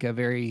seems like a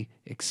very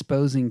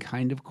exposing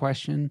kind of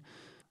question.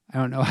 I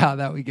don't know how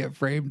that would get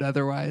framed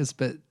otherwise,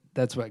 but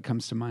that's what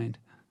comes to mind.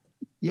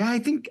 Yeah, I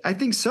think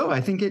so.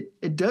 I think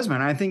it does,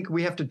 man. I think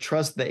we have to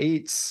trust the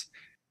 8s.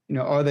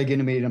 Are they going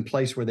to be in a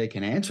place where they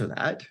can answer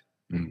that?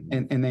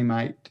 And they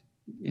might,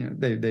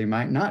 they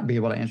might not be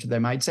able to answer. They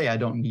might say, I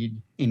don't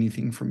need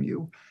anything from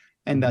you.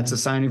 And that's a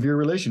sign of your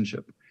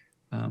relationship.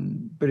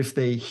 But if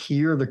they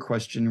hear the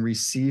question,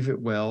 receive it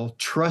well,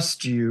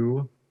 trust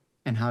you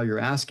and how you're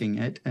asking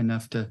it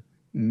enough to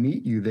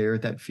meet you there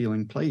at that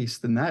feeling place,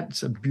 then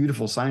that's a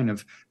beautiful sign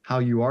of how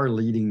you are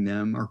leading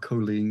them or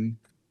co-leading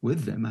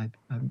with them,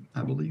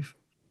 I believe.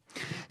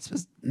 So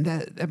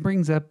that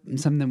brings up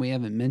something we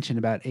haven't mentioned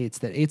about 8s,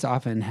 that 8s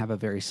often have a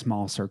very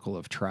small circle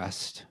of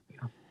trust.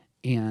 Yeah.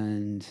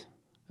 And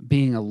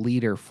being a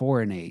leader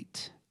for an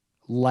 8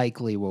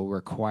 likely will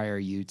require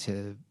you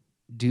to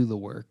do the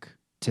work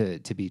to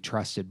be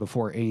trusted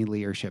before any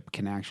leadership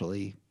can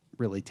actually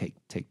really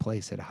take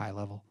place at a high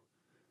level.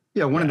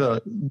 Yeah, one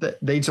of the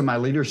 8s on my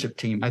leadership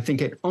team, I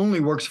think it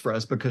only works for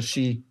us because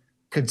she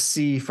could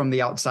see from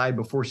the outside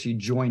before she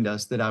joined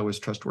us that I was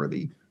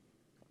trustworthy.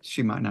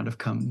 She might not have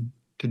come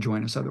to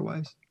join us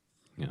otherwise.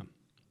 Yeah.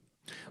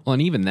 Well,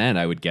 and even then,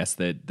 I would guess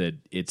that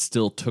it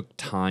still took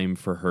time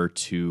for her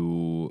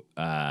to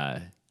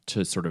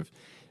sort of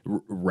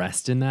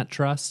rest in that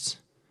trust.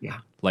 Yeah.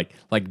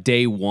 Like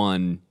day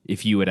one,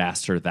 if you had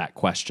asked her that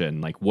question,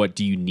 like, what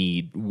do you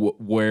need?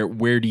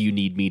 Where do you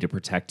need me to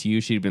protect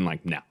you? She'd been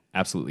like, no,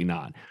 absolutely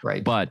not.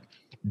 Right. But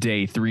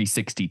day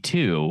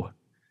 362,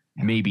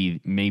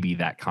 maybe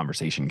that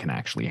conversation can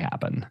actually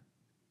happen.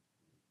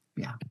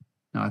 Yeah.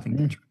 No, I think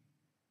that's true.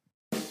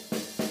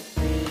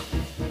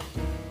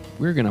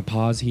 We're going to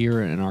pause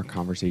here in our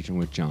conversation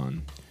with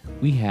John.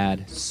 We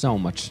had so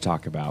much to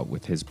talk about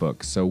with his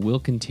book, so we'll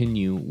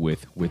continue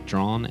with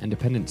withdrawn and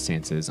dependent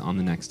stances on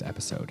the next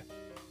episode.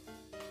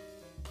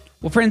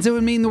 Well, friends, it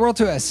would mean the world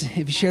to us if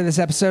you share this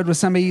episode with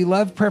somebody you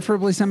love,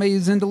 preferably somebody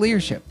who's into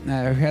leadership, who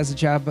has a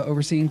job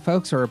overseeing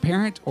folks, or a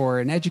parent, or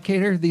an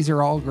educator. These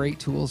are all great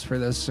tools for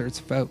those sorts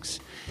of folks.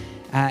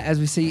 As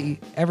we see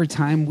every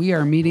time, we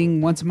are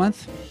meeting once a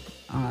month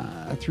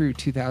through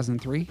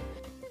 2003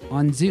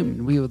 on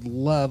Zoom. We would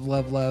love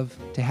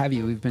to have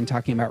you. We've been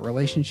talking about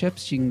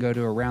relationships. You can go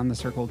to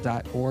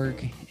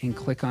aroundthecircle.org and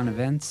click on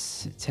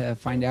events to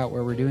find out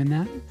where we're doing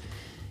that.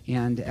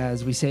 And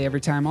as we say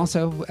every time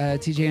also,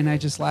 TJ and I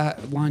just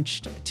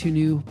launched 2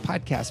 new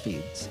podcast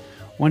feeds.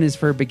 One is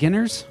for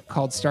beginners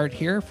called Start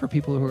Here for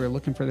people who are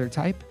looking for their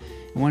type.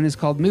 And one is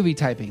called Movie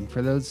Typing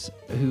for those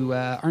who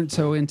aren't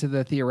so into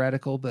the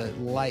theoretical but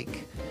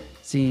like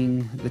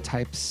seeing the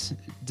types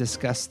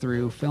discussed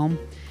through film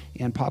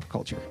and pop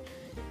culture.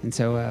 And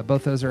so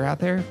both those are out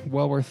there,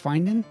 well worth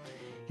finding.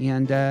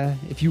 And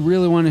if you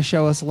really want to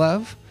show us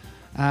love,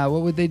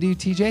 what would they do,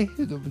 TJ?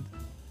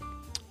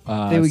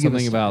 They would give us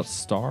something about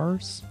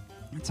stars?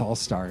 It's all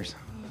stars.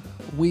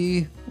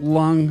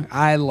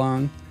 I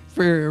long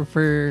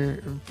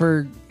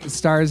for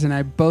stars, and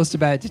I boast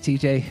about it to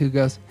TJ, who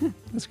goes,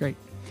 that's great.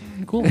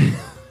 Cool.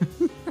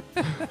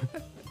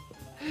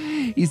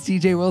 He's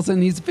TJ Wilson.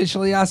 He's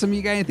officially awesome.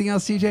 You got anything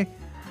else, TJ?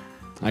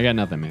 I got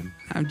nothing, man.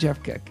 I'm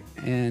Jeff Cook,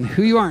 and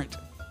who you aren't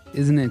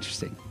isn't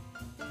interesting.